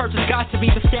grace. The church has got to be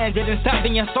the standard and stop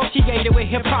being associated with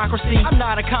hypocrisy. I'm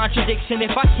not a contradiction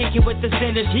if I kick it with the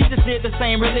sinners. Jesus did the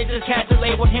same. Religious had to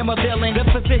label him a villain. The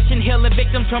physician healing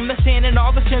victims from the sin and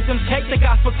all the symptoms. Take the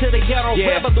gospel to the ghetto.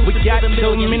 Yeah, we got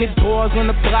so many boys on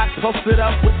the block posted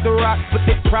up with the rock, but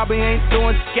they probably ain't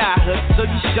doing sky hooks, so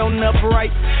you showing up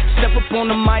right. Step up on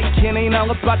the mic, it ain't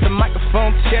all about the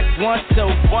microphone check. One,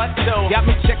 two. Got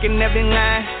me checking every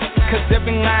line, cause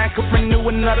every line could renew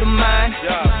another mind.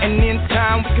 And in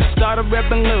time we can start a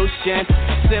revolution.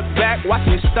 Sit back, watch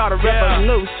me start a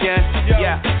revolution.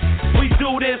 Yeah. We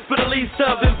do this for the least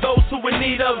of them, those who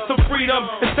need of some freedom.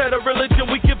 Instead of religion,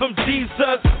 we give them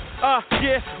Jesus.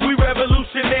 Yeah, we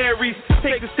revolutionaries.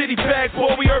 Take the city back,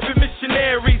 boy, we urban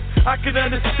missionaries. I can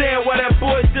understand why that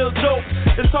boy still dope.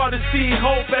 It's hard to see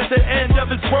hope at the end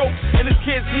of his rope. And his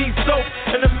kids need soap,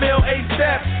 and the meal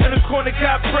ASAP. And the corner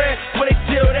got bread, where they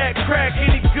deal that crack.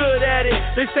 Ain't he good at it?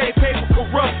 They say paper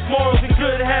corrupts morals and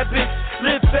good habits.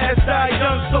 Live fast, die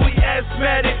young, so he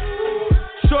asthmatic.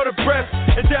 Short of breath,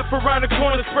 and death around the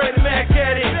corner, spread Mac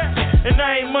at it. And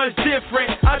I ain't much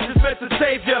different, I just met the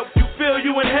Savior. You feel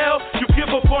you in hell, you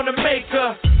give up on the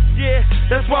maker. Yeah,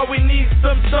 that's why we need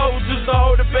some soldiers to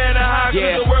hold the banner high.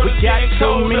 Yeah, the world we is got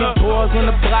so colder. many boys on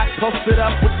the block posted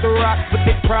up with the rock, but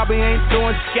they probably ain't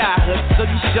doing sky hooks, so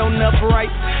you showing up right.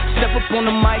 Step up on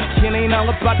the mic, and ain't all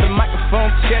about the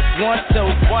microphone check. 1,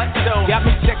 2, 1, 2. Got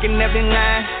me checking every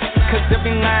line, cause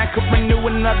every line could renew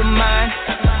another mind.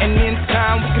 And in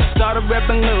time we can start a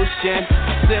revolution.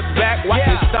 Sit back, watch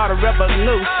me start a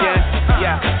revolution.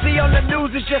 See on the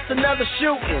news it's just another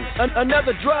shooting,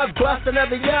 another drug bust,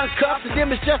 another young cop. To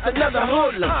them it's just another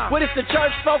hoodlum. What is the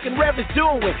church folk and reverends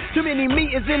doing? Too many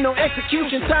meetings and no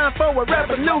execution. Time for a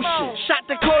revolution. Shot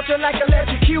the culture like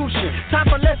electrocution. Time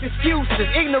for less excuses.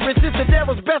 Ignorance is the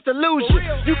devil's best illusion.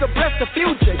 You can bless the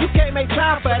future, you can't make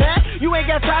time for that. You ain't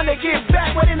got time to get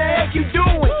back. What in the heck you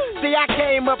doing? See, I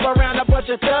came up around a bunch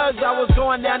of thugs. I was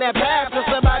going down that path till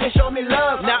somebody showed me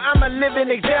love. Now I'm a living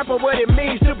example of what it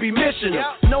means to be missional.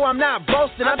 No, I'm not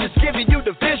boasting, I'm just giving you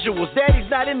the visuals. Daddy's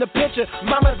not in the picture,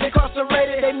 mama's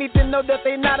incarcerated. They need to know that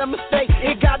they not a mistake.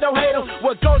 And God don't hate them.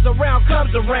 What goes around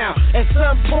comes around. At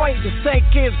some point, the same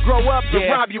kids grow up to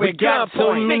rob you at gunpoint.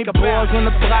 So many boys on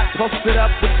the block posted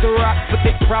up with the rock, but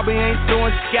they probably ain't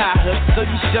doing sky hooks, so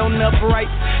you showing up right.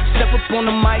 Step up on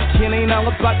the mic, and ain't all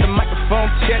about the microphone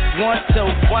check. 1,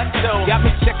 2, 1, 2. Got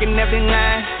me checking every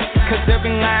line, cause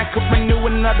every line could renew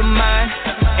another mind.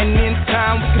 And in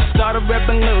time we can start a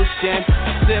revolution.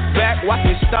 Sit back, watch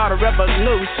me start a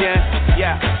revolution.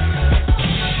 Yeah.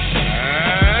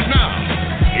 And now,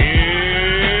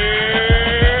 here's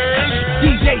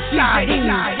DJ Shyheim.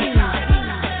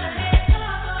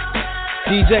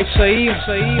 DJ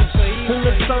Shyheim. Till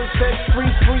the sun sets free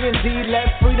indeed, let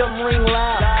freedom ring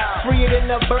loud. Freer than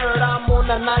a bird, I'm on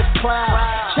a nice cloud.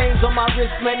 Chains on my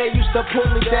wrist, man, they used to pull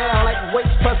me down like weights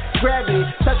plus gravity.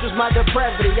 Such was my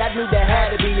depravity, I knew there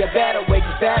had to be a better way,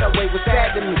 cause that way was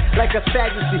sad to me, like a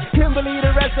sadness. Couldn't believe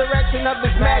the resurrection of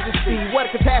His Majesty. What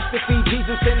a catastrophe,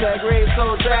 Jesus in the grave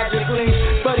so tragically.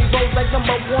 But He rose like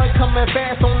number 1, coming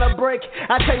fast on the break.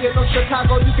 I tell you, no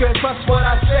Chicago, you can trust what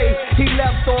I say. He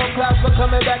left on clouds, but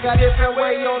coming back a different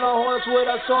way. On a horse with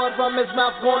a sword from his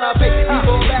mouth, gonna be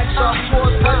evil back, sharp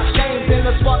swords, punch chains in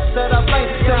the sparks that I flame.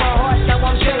 To my heart, now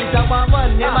I'm changed, now I'm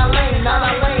running in my lane, not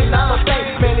a lane, not a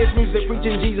fake. Man, this music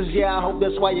preaching Jesus, yeah, I hope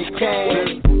that's why you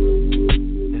came.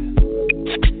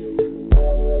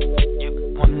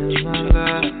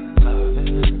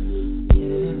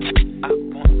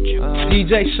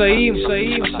 DJ Shyheim.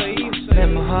 Let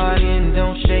my heart in,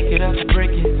 don't shake it, I can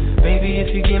break it. Baby,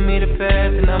 if you give me the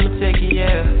path, then I'ma take it,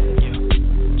 yeah.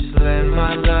 Just let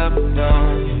my love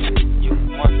down. You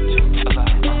want to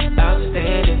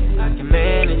outstanding, I can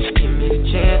manage. Give me the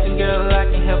chance, and girl, I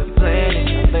can help you plan it.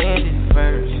 I land it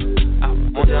first.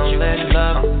 Don't let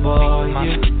love bore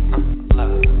you.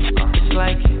 It's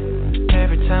like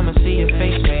every time I see your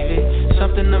face, baby,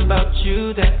 something about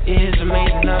you that is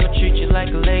amazing. I'ma treat you like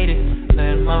a lady.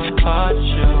 Let my heart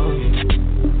show you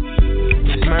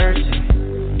His mercy,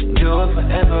 do it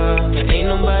forever. There ain't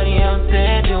nobody out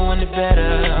there doing it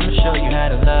better. I'ma show you how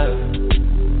to love.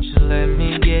 Just let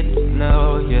me get to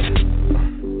know you.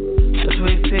 A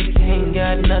sweet pick, ain't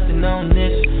got nothing on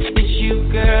this. It's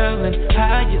you, girl, and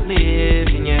how you live.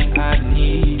 And yeah, I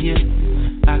need you.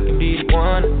 I can be the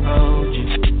one to hold you.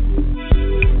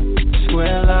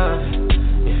 Square love.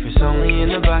 If it's only in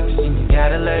the box, then you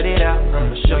gotta let it out.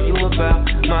 I'ma show you about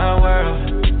my world.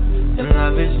 And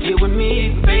love is you and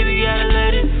me, baby, gotta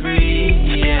let it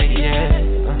free. Yeah, yeah.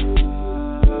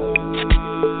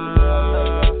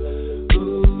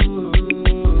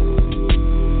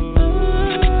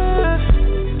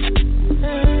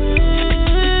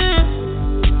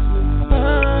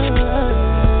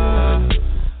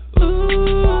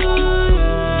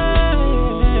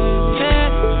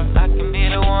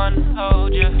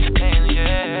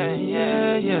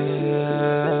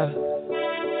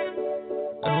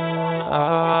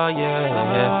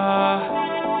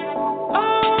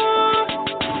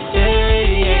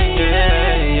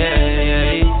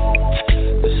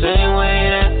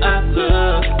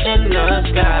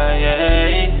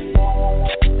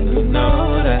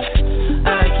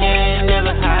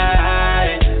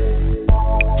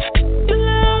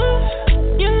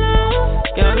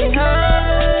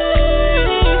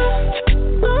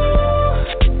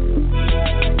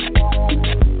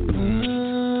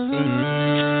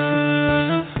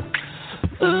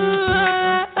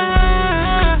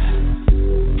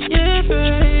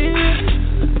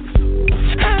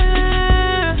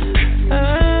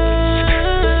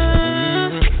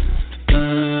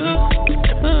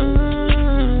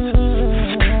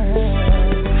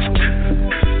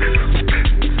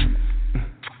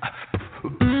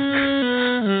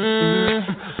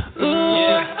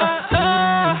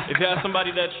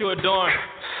 somebody that you adore.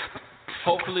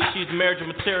 Hopefully she's marriage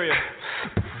material.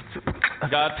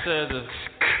 God says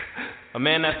a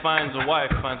man that finds a wife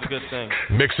finds a good thing.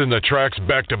 Mixing the tracks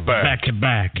back to back. Back to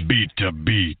back. Beat to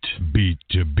beat. Beat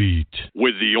to beat.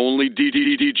 With the only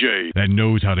DJ that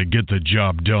knows how to get the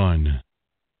job done.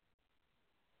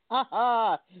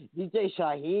 Haha, DJ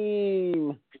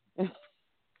Shyheim.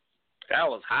 That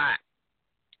was hot.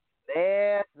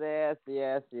 Yes.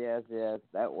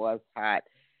 That was hot.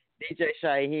 DJ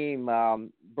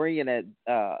Shyheim bringing it,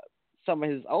 some of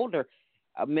his older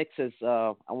mixes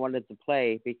I wanted to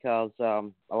play because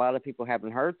a lot of people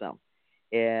haven't heard them.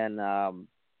 And,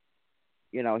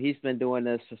 he's been doing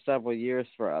this for several years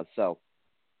for us. So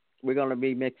we're going to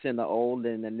be mixing the old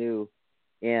and the new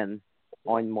on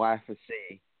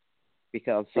Y4C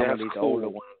because some of these older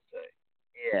ones.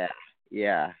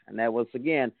 Yeah. And that was,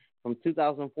 again, from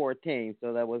 2014.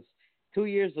 So that was 2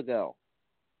 years ago.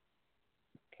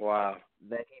 Wow.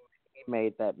 That he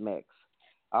made that mix.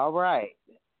 All right.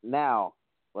 Now,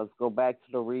 let's go back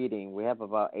to the reading. We have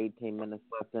about 18 minutes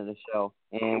left in the show.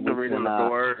 And we're reading the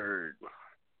word.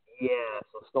 Yes.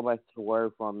 Let's go back to the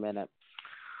word for a minute.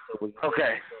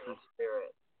 Okay.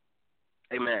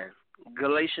 Amen.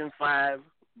 Galatians 5,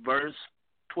 verse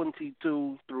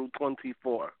 22 through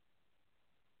 24.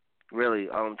 Really,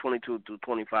 22 through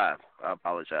 25. I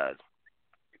apologize.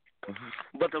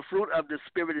 Mm-hmm. But the fruit of the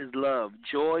Spirit is love,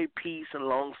 joy, peace,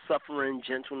 long-suffering,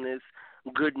 gentleness,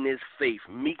 goodness, faith,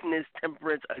 meekness,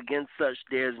 temperance. Against such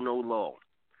there is no law.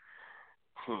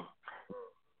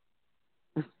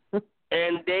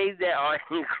 And they that are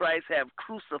in Christ have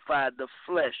crucified the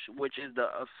flesh, which is the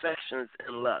affections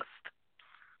and lust.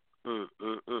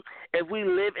 If we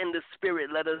live in the Spirit,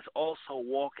 let us also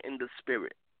walk in the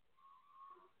Spirit.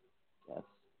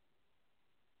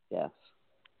 Yes.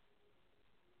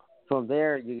 From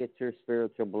there, you get your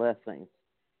spiritual blessings.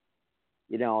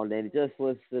 They just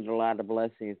listed a lot of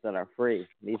blessings that are free.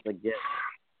 These are gifts.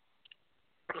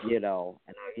 And all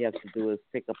you have to do is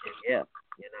pick up your gift,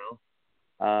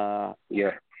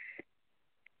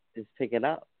 Just pick it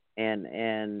up.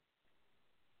 And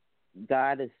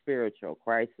God is spiritual.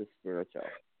 Christ is spiritual.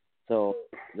 So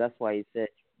that's why he said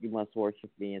you must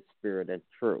worship me in spirit and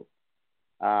truth.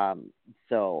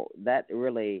 So that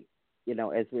really,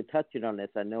 as we're touching on this,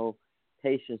 I know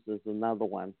patience is another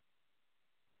one.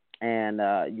 And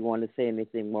you want to say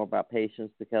anything more about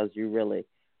patience because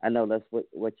I know that's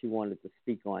what you wanted to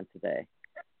speak on today.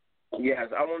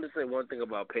 Yes, I want to say one thing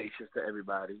about patience to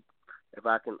everybody. If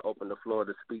I can open the floor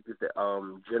to speak to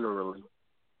generally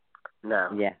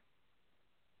now. Yeah.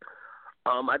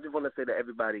 I just want to say to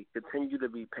everybody, continue to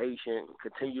be patient,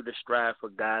 continue to strive for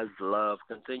God's love,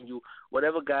 continue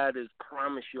whatever God has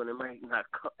promised you, and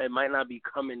it might not be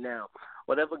coming now.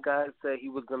 Whatever God said He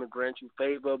was going to grant you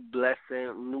favor,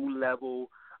 blessing, new level,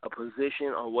 a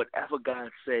position, or whatever God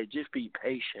said, just be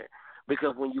patient.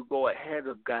 Because when you go ahead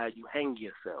of God, you hang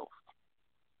yourself.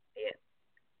 Yeah.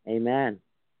 Amen.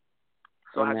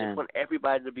 So Amen. I just want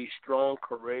everybody to be strong,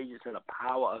 courageous, in the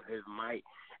power of His might.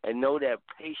 And know that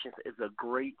patience is a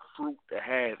great fruit to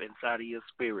have inside of your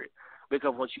spirit.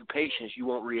 Because once you're patient, you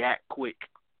won't react quick.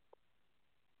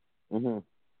 You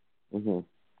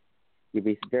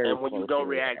be very. And when you don't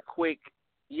react quick,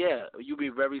 you be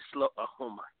very slow. Oh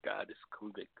my God, it's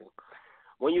convicting.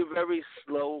 When you're very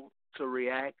slow to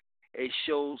react, it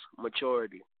shows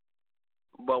maturity.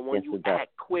 But when you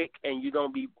act quick and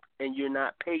you're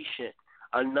not patient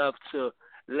enough to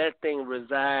let things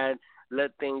reside.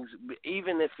 Let things,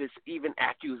 even if it's even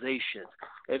accusations,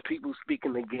 if people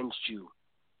speaking against you,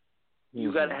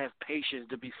 you got to have patience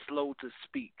to be slow to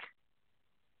speak.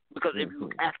 Because if you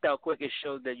act out quick, it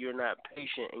shows that you're not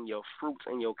patient in your fruits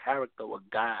and your character with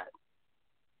God.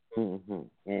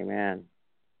 Amen.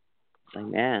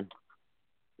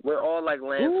 We're all like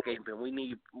landscaping. We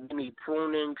need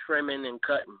pruning, trimming, and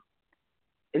cutting.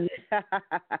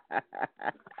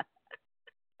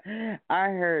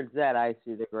 I heard that,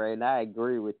 Iseethegreat, and I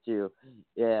agree with you.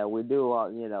 Yeah, we do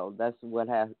all, that's what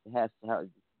has to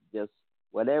just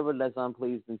whatever that's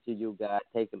unpleasing to you, God,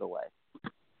 take it away.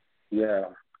 Yeah,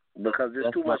 because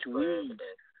there's too much weeds.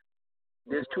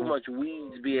 There's too much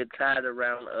weeds being tied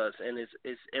around us, and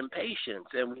it's impatience,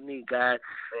 and we need God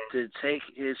to take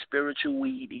His spiritual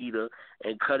weed eater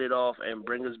and cut it off and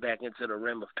bring us back into the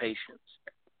realm of patience.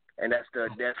 And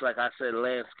that's like I said,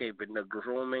 landscaping, the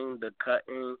grooming, the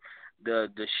cutting,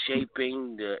 the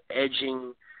shaping, the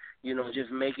edging,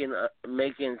 just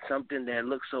making something that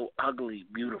looks so ugly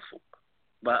beautiful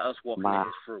by us walking in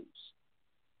His fruits.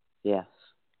 Yes.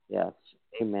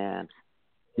 Amen.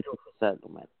 Beautiful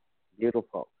settlement.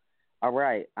 Beautiful. All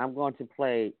right, I'm going to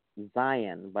play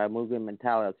Zion by Moving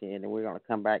Mentality, and then we're going to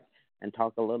come back and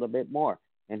talk a little bit more.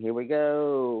 And here we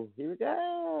go. Here we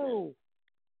go.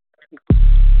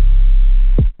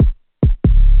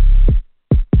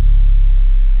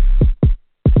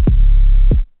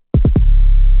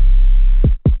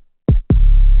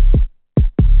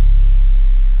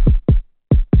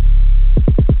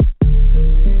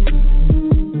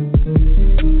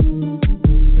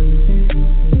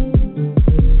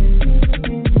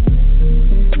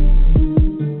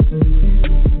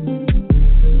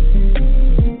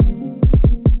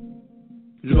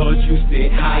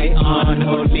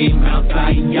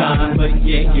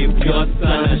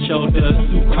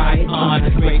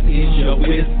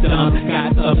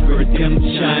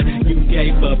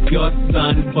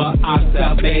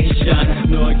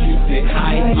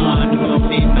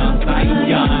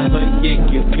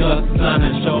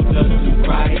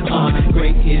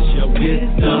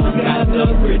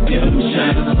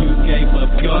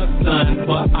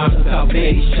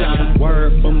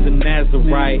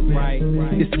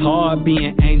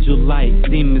 Being angel light,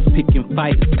 demons picking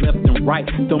fights left and right.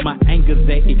 Though my anger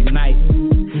they ignite,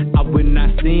 I will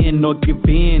not sin nor give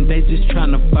in. They just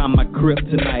trying to find my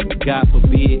kryptonite. God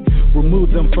forbid,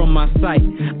 remove them from my sight.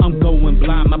 I'm going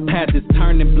blind, my path is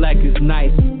turning black as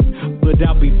night. But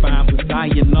I'll be fine with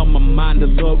dying on my mind. The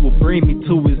Lord will bring me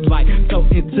to His light. So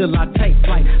until I take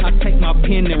flight, I take my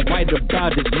pen and write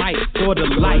about His might for the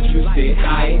light. You sit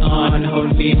high on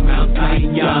holy Mount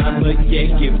Zion, but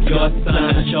yet give your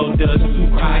son shoulders to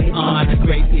cry on.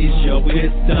 Great is your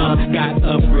wisdom, God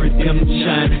of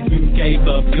redemption. You gave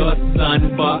up your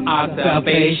son for our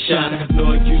salvation.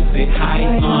 Lord, you sit high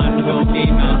on holy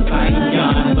Mount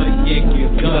Zion, but yet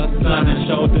give your son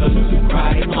shoulders to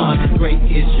cry on. Great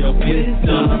is your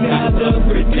wisdom, God of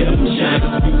redemption.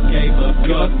 You gave up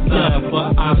your son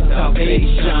for our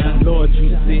salvation. Lord,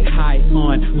 you sit high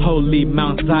on holy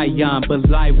Mount Zion, but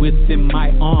lie within my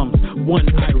arms. One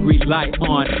I rely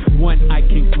on, one I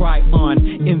can cry on.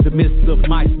 In the midst of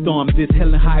my storm, this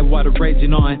hell and high water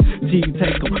raging on. Till you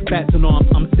take them, baton on.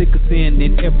 I'm sick of sin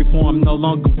in every form. No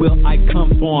longer will I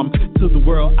conform to the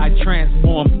world I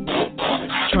transform.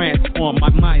 Transform my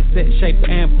mindset, shape,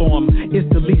 and form. It's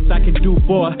the least I can do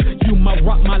for you. My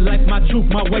rock, my life, my truth,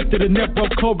 my way to the narrow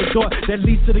corridor that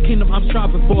leads to the kingdom I'm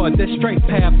striving for. That straight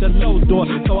path, the low door.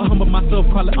 So I humble myself,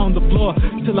 crawling on the floor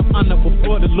till I'm honored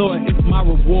before the Lord. It's my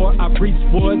reward. I reach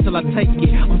for it till I take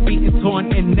it. I'm beaten,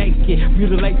 torn, and naked,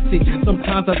 mutilated.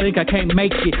 Sometimes I think I can't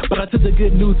make it, but I took the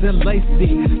good news and laced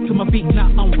it to my feet. Now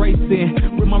I'm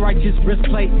racing with my righteous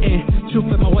breastplate and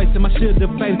truth at my waist and my shield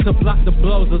of faith to block the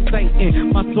blows of Satan.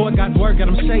 My sword got word, got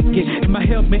him shaking, and my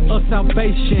helmet of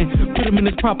salvation put him in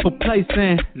his proper place.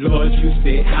 And Lord, you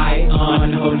sit high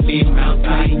on holy Mount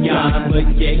Zion,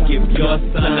 but yet give your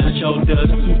son shoulders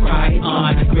to cry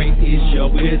on. Great is your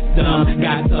wisdom,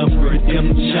 God of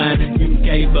redemption. You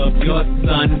gave up your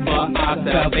son for our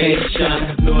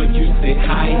salvation. Lord, you sit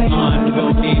high on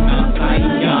holy Mount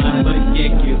Zion, but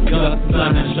yet give your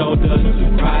son shoulders to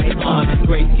cry on.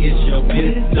 Great is your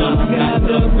wisdom, God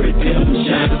of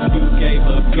redemption. You gave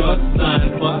up your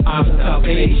son for our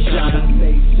salvation.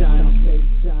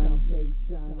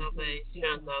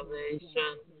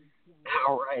 Salvation.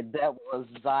 All right, that was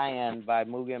Zion by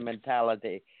Moving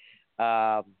Mentality.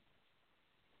 Another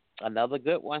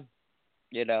good one,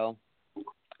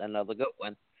 another good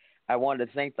one. I want to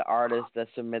thank the artists that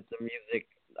submit the music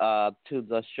to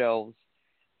the shows.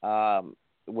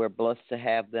 We're blessed to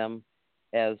have them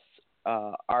as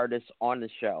artists on the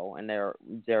show, and their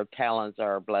talents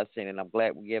are a blessing, and I'm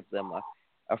glad we give them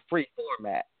a free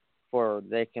format for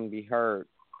they can be heard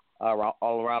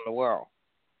all around the world.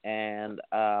 And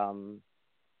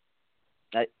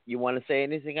you want to say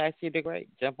anything, Iseethegreat?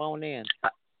 Jump on in.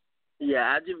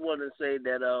 Yeah, I just want to say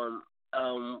that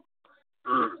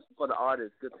for the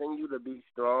artists, continue to be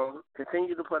strong.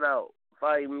 Continue to put out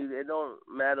fire music. It don't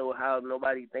matter how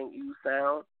nobody think you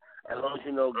sound. As long as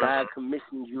you know God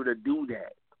commissions you to do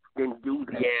that, then do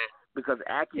that. Yeah. Because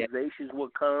accusations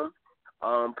will come,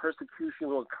 persecution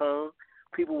will come.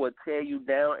 People will tear you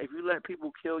down. If you let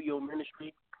people kill your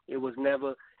ministry, it was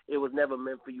never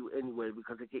meant for you anyway,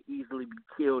 because it could easily be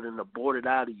killed and aborted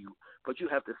out of you. But you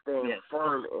have to stand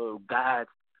firm in God's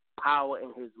power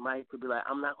and His might to be like,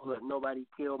 I'm not going to let nobody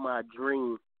kill my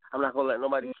dream. I'm not going to let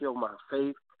nobody kill my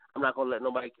faith. I'm not going to let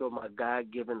nobody kill my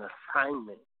God-given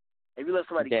assignment. If you let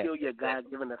somebody kill your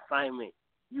God-given assignment,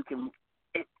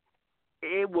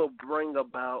 it will bring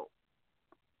about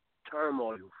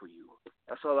turmoil for you.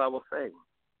 That's all I will say.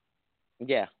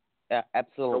 Yeah,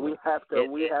 absolutely. So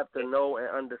we have to know and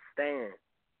understand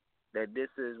that this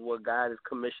is what God has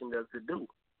commissioned us to do.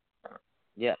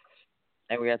 Yes,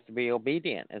 and we have to be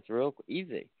obedient. It's real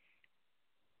easy.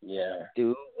 Yeah.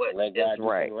 Do what Let God is do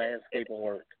right. some landscaping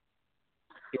work.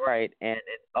 Right, and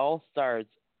it all starts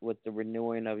with the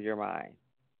renewing of your mind,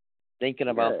 thinking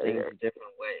about things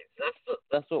different ways.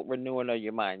 That's what renewing of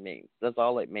your mind means. That's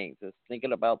all it means. Is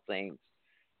thinking about things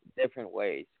different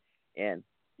ways. And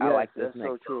I like this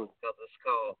next song because it's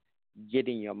called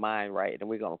 "Getting Your Mind Right," and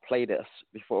we're gonna play this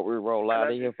before we roll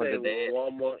out of here for the day.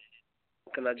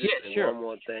 Can I just say one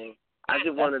more thing? I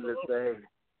just want to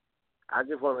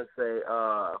say,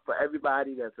 for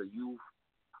everybody that's a youth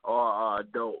or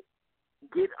adult,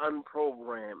 get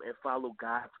unprogrammed and follow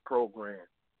God's program,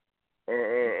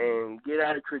 and get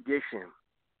out of tradition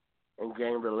and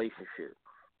gain relationships.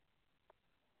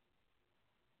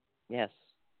 Yes,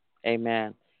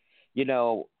 amen.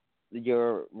 Your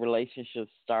relationship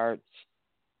starts.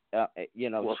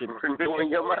 Renewing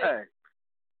your mind.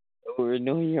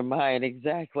 Renewing your mind,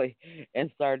 exactly, and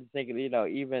start thinking.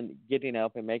 Even getting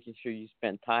up and making sure you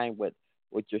spend time with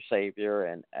your Savior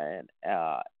and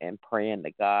praying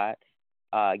to God.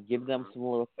 Give them some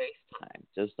little FaceTime.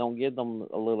 Just don't give them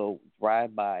a little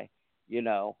drive-by,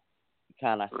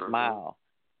 kind of smile.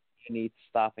 You need to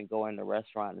stop and go in the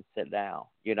restaurant and sit down,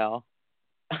 Yeah.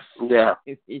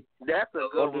 That's a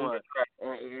good one.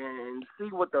 And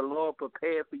see what the Lord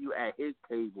prepared for you at his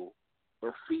table.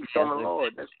 And feast on the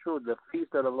Lord. That's true. The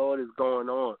feast of the Lord is going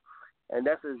on. And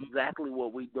that's exactly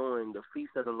what we're doing. The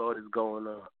feast of the Lord is going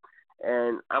on.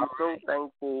 And I'm so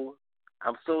thankful.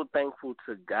 I'm so thankful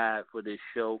to God for this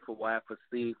show, for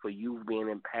Y4C, for you being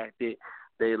impacted.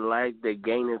 They're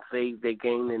gaining faith, they're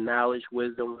gaining knowledge,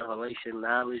 wisdom, revelation,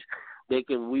 knowledge. We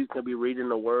can be reading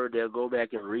the word, they'll go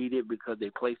back and read it because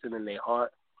they place it in their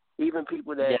heart. Even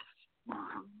people that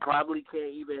probably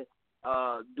can't even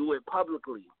do it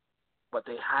publicly, but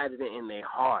they hide it in their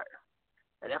heart.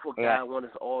 And that's what God wants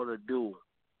us all to do.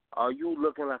 Are you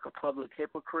looking like a public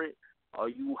hypocrite? Are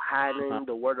you hiding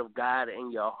the word of God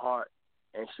in your heart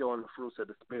and showing the fruits of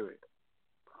the Spirit?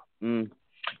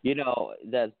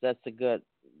 That's a good,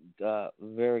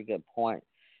 very good point.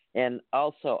 And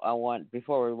also,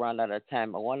 before we run out of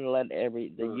time, I want to let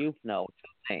the youth know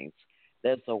two things.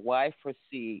 There's a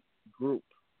Y4C group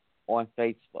on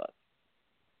Facebook.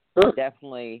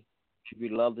 Definitely, if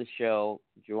you love the show,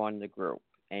 join the group.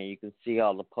 And you can see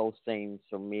all the postings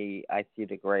from me,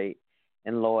 Iseethegreat,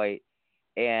 and Lloyd.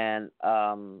 And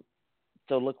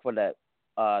so look for that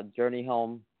Journey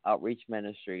Home Outreach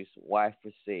Ministries,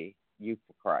 Y4C, Youth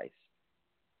for Christ.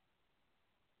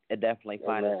 And definitely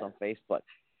find us on Facebook.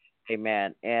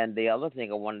 Amen. And the other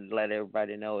thing I wanted to let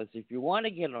everybody know is if you want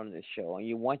to get on this show and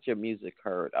you want your music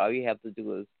heard, all you have to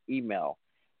do is email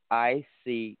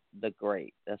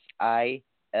Iseethegreat. That's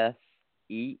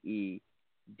ISEEDAGREAT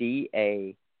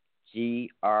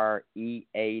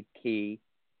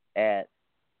at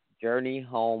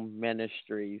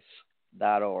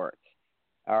journeyhomeministries.org.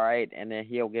 All right, and then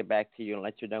he'll get back to you and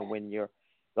let you know when you're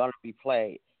going to be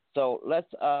played. So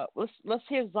let's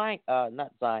hear Zion,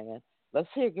 not Zion. Let's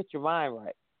hear Get Your Mind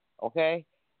Right, okay?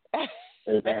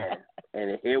 Amen.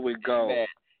 And here we go. Amen. Here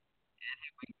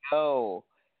we go.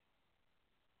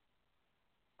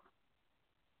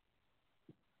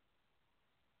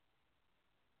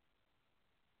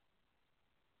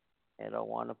 I don't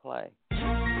want to play.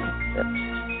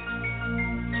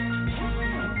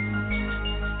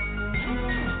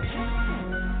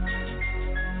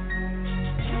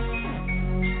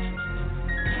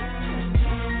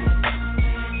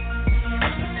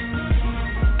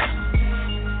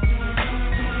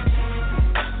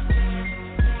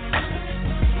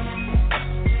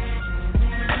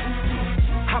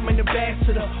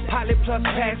 Ambassador, pilot plus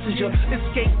passenger.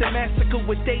 Escaped the massacre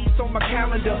with dates on my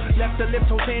calendar. Left the lift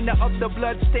Hosanna up the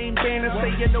bloodstained banner.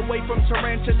 Staying away from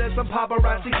tarantulas and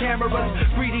paparazzi cameras.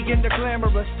 Greedy and the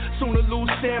glamorous, sooner lose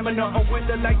stamina. Or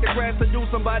wither like the grass to do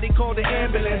somebody call the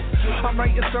ambulance. I'm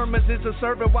writing sermons as a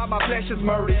servant while my flesh is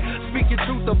murdered. Speaking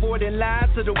truth, avoiding lies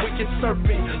to the wicked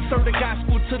serpent. Serve the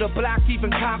gospel to the block,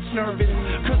 even cops nervous.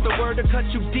 Cause the word will cut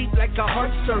you deep like a heart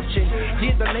surgeon.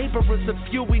 Yeah, the laborers are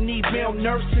few, we need male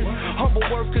nurses. Humble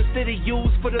workers that are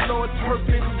used for the Lord's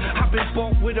purpose. I've been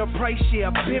bought with a price, yeah,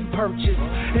 I've been purchased.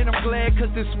 And I'm glad cause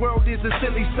this world is a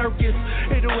silly circus.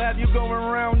 It'll have you going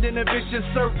around in a vicious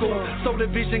circle. So the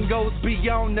vision goes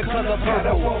beyond the color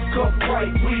purple. Gotta walk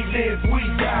upright, we live, we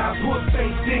die. Put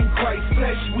faith in Christ,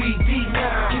 flesh we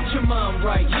deny. Get your mind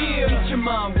right here. Get your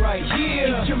mind right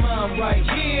here. Get your mind right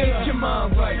here. Get your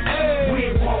mind right here.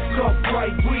 We walk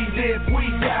upright, we live, we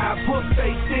die. Put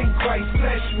faith in Christ,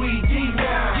 flesh we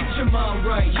deny. Get your mind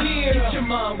right here. Get your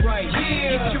mind right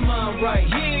here. Get your mind right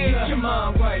here. Get your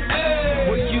mind right here.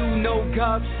 Well, you know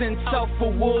God sent out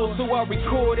for war, so I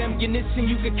record ammunition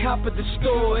you can cop at the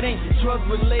store. It ain't drug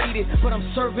related, but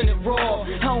I'm serving it raw.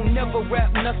 I don't never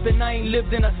rap nothing I ain't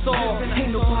lived and I saw. Ain't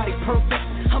nobody perfect,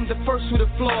 I'm the first with a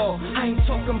flaw. I ain't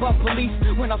talking about police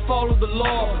when I follow the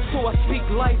law. So I speak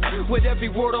life with every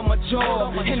word on my jaw.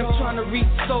 And I'm trying to reach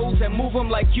souls and move them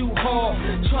like U-Haul.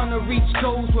 Trying to reach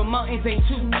goals where mountains ain't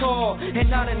too tall. And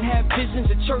I done have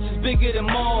visions of churches bigger than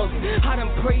malls. I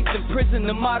done praised in prison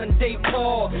the modern day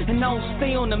Paul. And I don't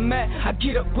stay on the mat, I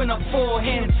get up when I fall.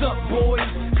 Hands up, boys,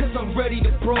 cause I'm ready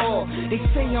to brawl. They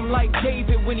say I'm like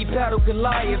David when he battled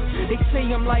Goliath. They say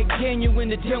I'm like Daniel in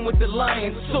the den with the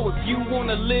lions. So if you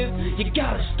wanna live, you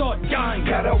gotta start dying.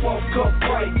 Gotta walk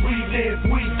upright, we live,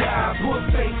 we die. Put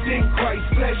faith in Christ,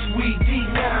 flesh we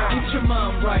deny. Get your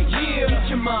mind right, yeah. Get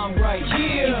your mind right,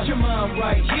 yeah. Get your mind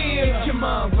right, yeah. Get your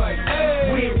mind right,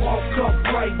 hey. We walk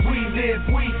upright, we live,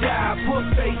 we die. Put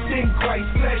faith in Christ,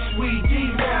 flesh we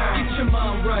deny. Get your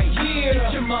mind right, yeah.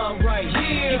 Get your mind right,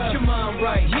 yeah. Get your mind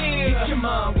right, yeah. Get your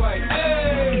mind right,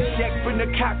 hey. Eject from the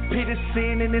cockpit of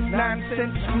sin and its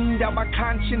nonsense. Cleaned out my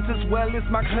conscience as well as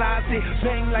my closet.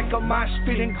 Bang like a mosh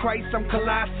pit in Christ, I'm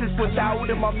Colossus. Without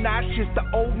him, I'm nauseous. The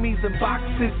old me's in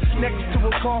boxes. Next to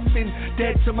a coffin,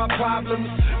 dead to my problems.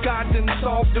 God done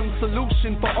solved them,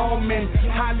 solution for all men.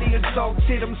 Highly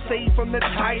exalted, I'm saved from the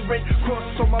tyrant.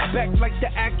 Cross on my back like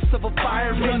the axe of a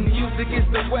fireman. Music is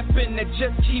the weapon that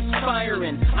just keeps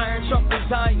firing. Iron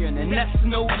sharpens iron, and that's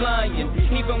no lying.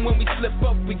 Even when we slip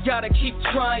up, we gotta keep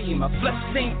trying. My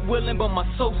flesh ain't willing, but my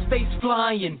soul stays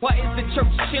flying. Why is the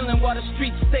church chilling while the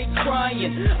streets stay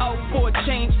crying? Out for a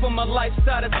change for my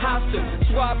lifestyle is hostile.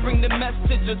 So I bring the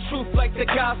message of truth like the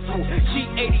gospel.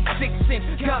 G86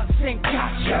 and God sent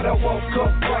gotcha. Gotta walk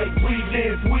upright, we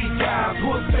live, we die.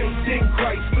 Put faith in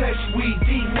Christ, flesh we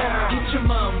deny. Get your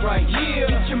mind right, yeah.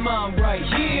 Get your mind right,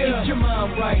 yeah. Get your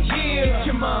mind right, yeah. Get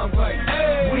your mind right,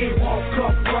 hey. We walk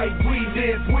upright, we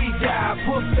live, we die.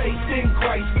 Put faith in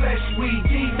Christ, flesh we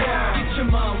deny. Get your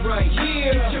mind right,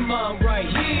 yeah. Get your mind right,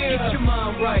 yeah. Get your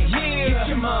mind right, yeah. Get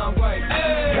your mind right,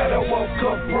 hey. Gotta walk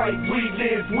upright, we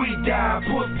live, we die.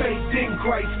 Put faith in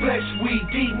Christ, flesh we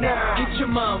deny. Get your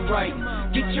mind right,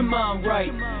 get your mind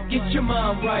right, get your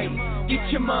mind right,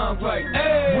 get your mind right,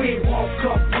 hey. We walk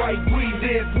upright, we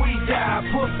live, we die.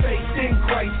 Put faith in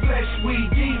Christ, flesh we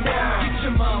deny. Get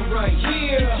your mind right,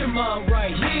 yeah. Get your mind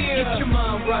right, yeah. Get your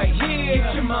mind right, yeah.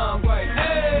 Get your mind right,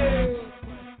 hey.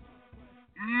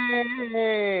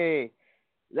 Hey,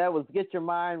 that was Get Your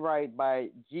Mind Right by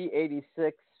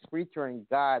G86 featuring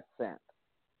God Sent.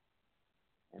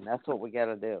 And that's what we got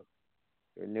to do.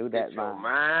 Renew that Get your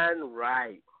mind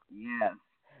right. Yes.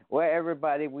 Well,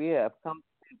 everybody, we have come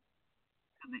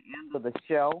to the end of the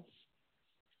show.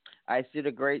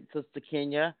 Iseethegreat Sista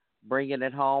Kenya bringing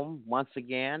it home once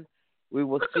again. We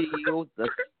will see you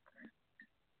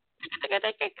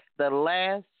the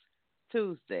last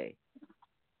Tuesday.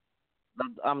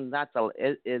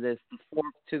 It is the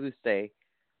fourth Tuesday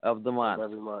of the month.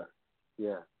 Every month.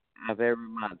 Yeah. Of every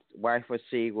month.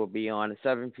 Y4C will be on at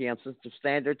 7 p.m. Central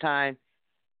Standard Time.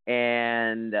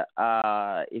 And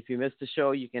if you missed the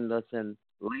show, you can listen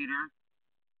later.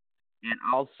 And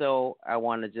also, I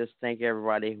want to just thank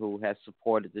everybody who has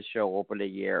supported the show over the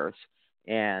years.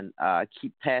 And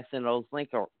keep passing those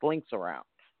links around.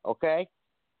 Okay?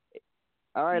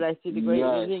 All right, Iseethegreat.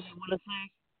 Yes. Anything you want to say?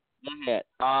 Go ahead.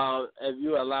 If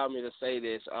you allow me to say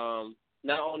this,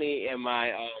 not only am I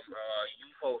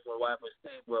you folks on Y4C,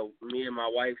 but me and my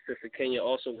wife, Sista Kenya,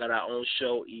 also got our own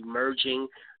show, Emerging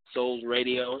Souls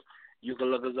Radio. You can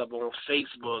look us up on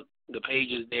Facebook. The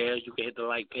page is there. You can hit the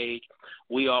like page.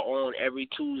 We are on every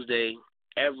Tuesday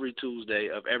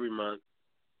of every month,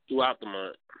 throughout the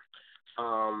month,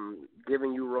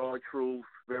 giving you raw truth,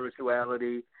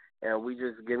 spirituality, and we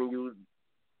just giving you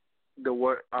the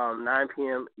word 9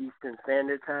 p.m. Eastern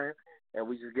Standard Time, and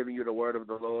we just giving you the word of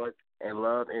the Lord and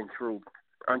love and truth,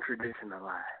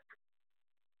 untraditionalized.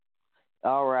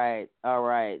 All right,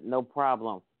 no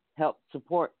problem. Help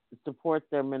support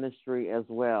their ministry as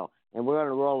well, and we're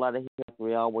gonna roll out of here like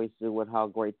we always do with How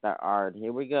Great Thou Art.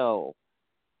 Here we go.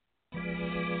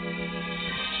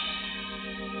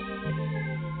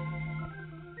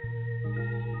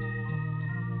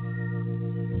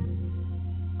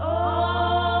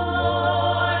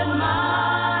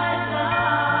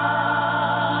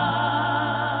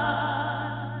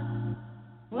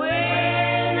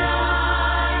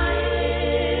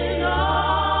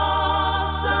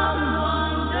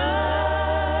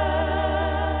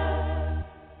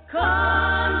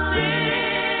 Consider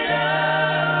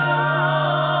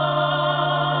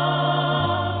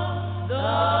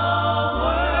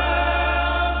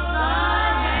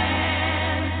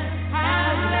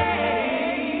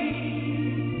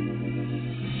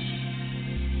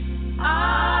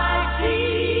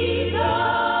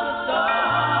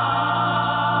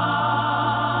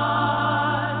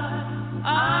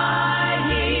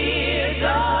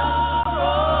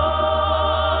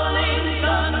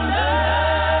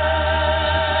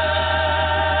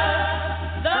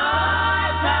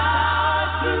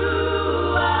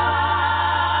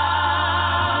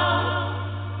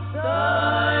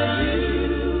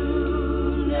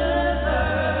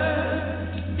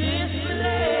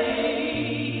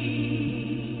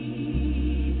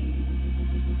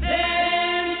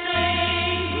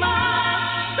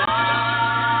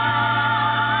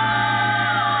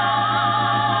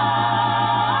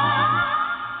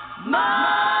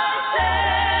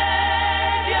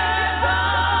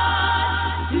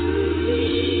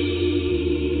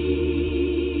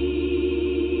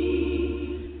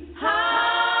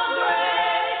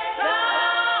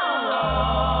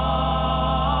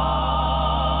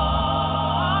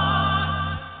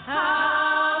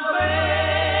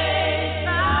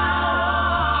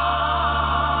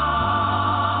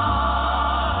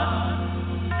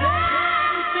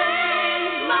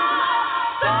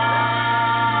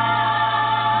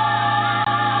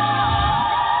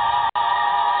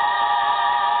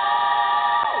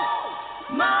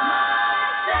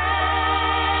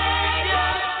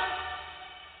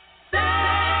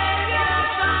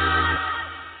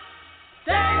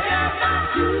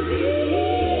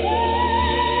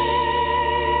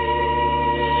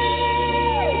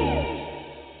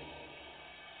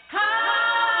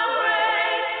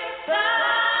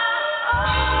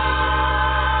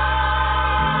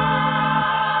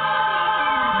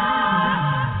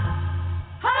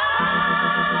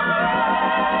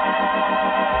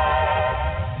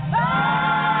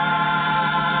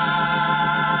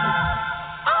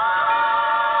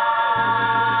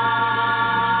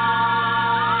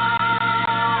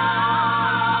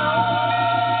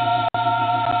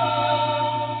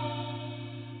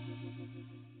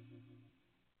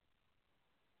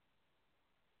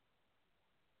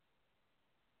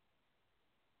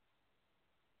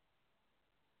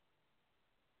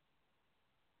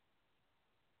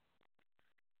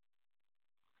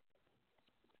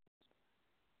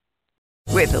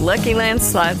With the Lucky Land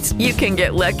Slots, you can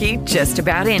get lucky just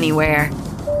about anywhere.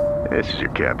 This is your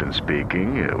captain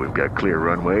speaking. We've got clear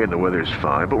runway and the weather's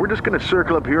fine, but we're just going to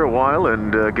circle up here a while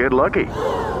and get lucky.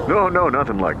 No,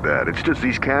 nothing like that. It's just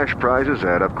these cash prizes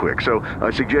add up quick. So I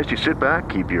suggest you sit back,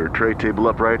 keep your tray table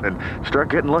upright, and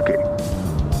start getting lucky.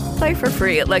 Play for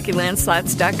free at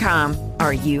LuckyLandSlots.com.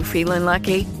 Are you feeling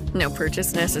lucky? No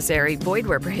purchase necessary. Void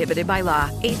where prohibited by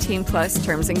law. 18+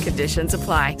 terms and conditions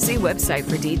apply. See website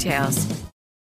for details.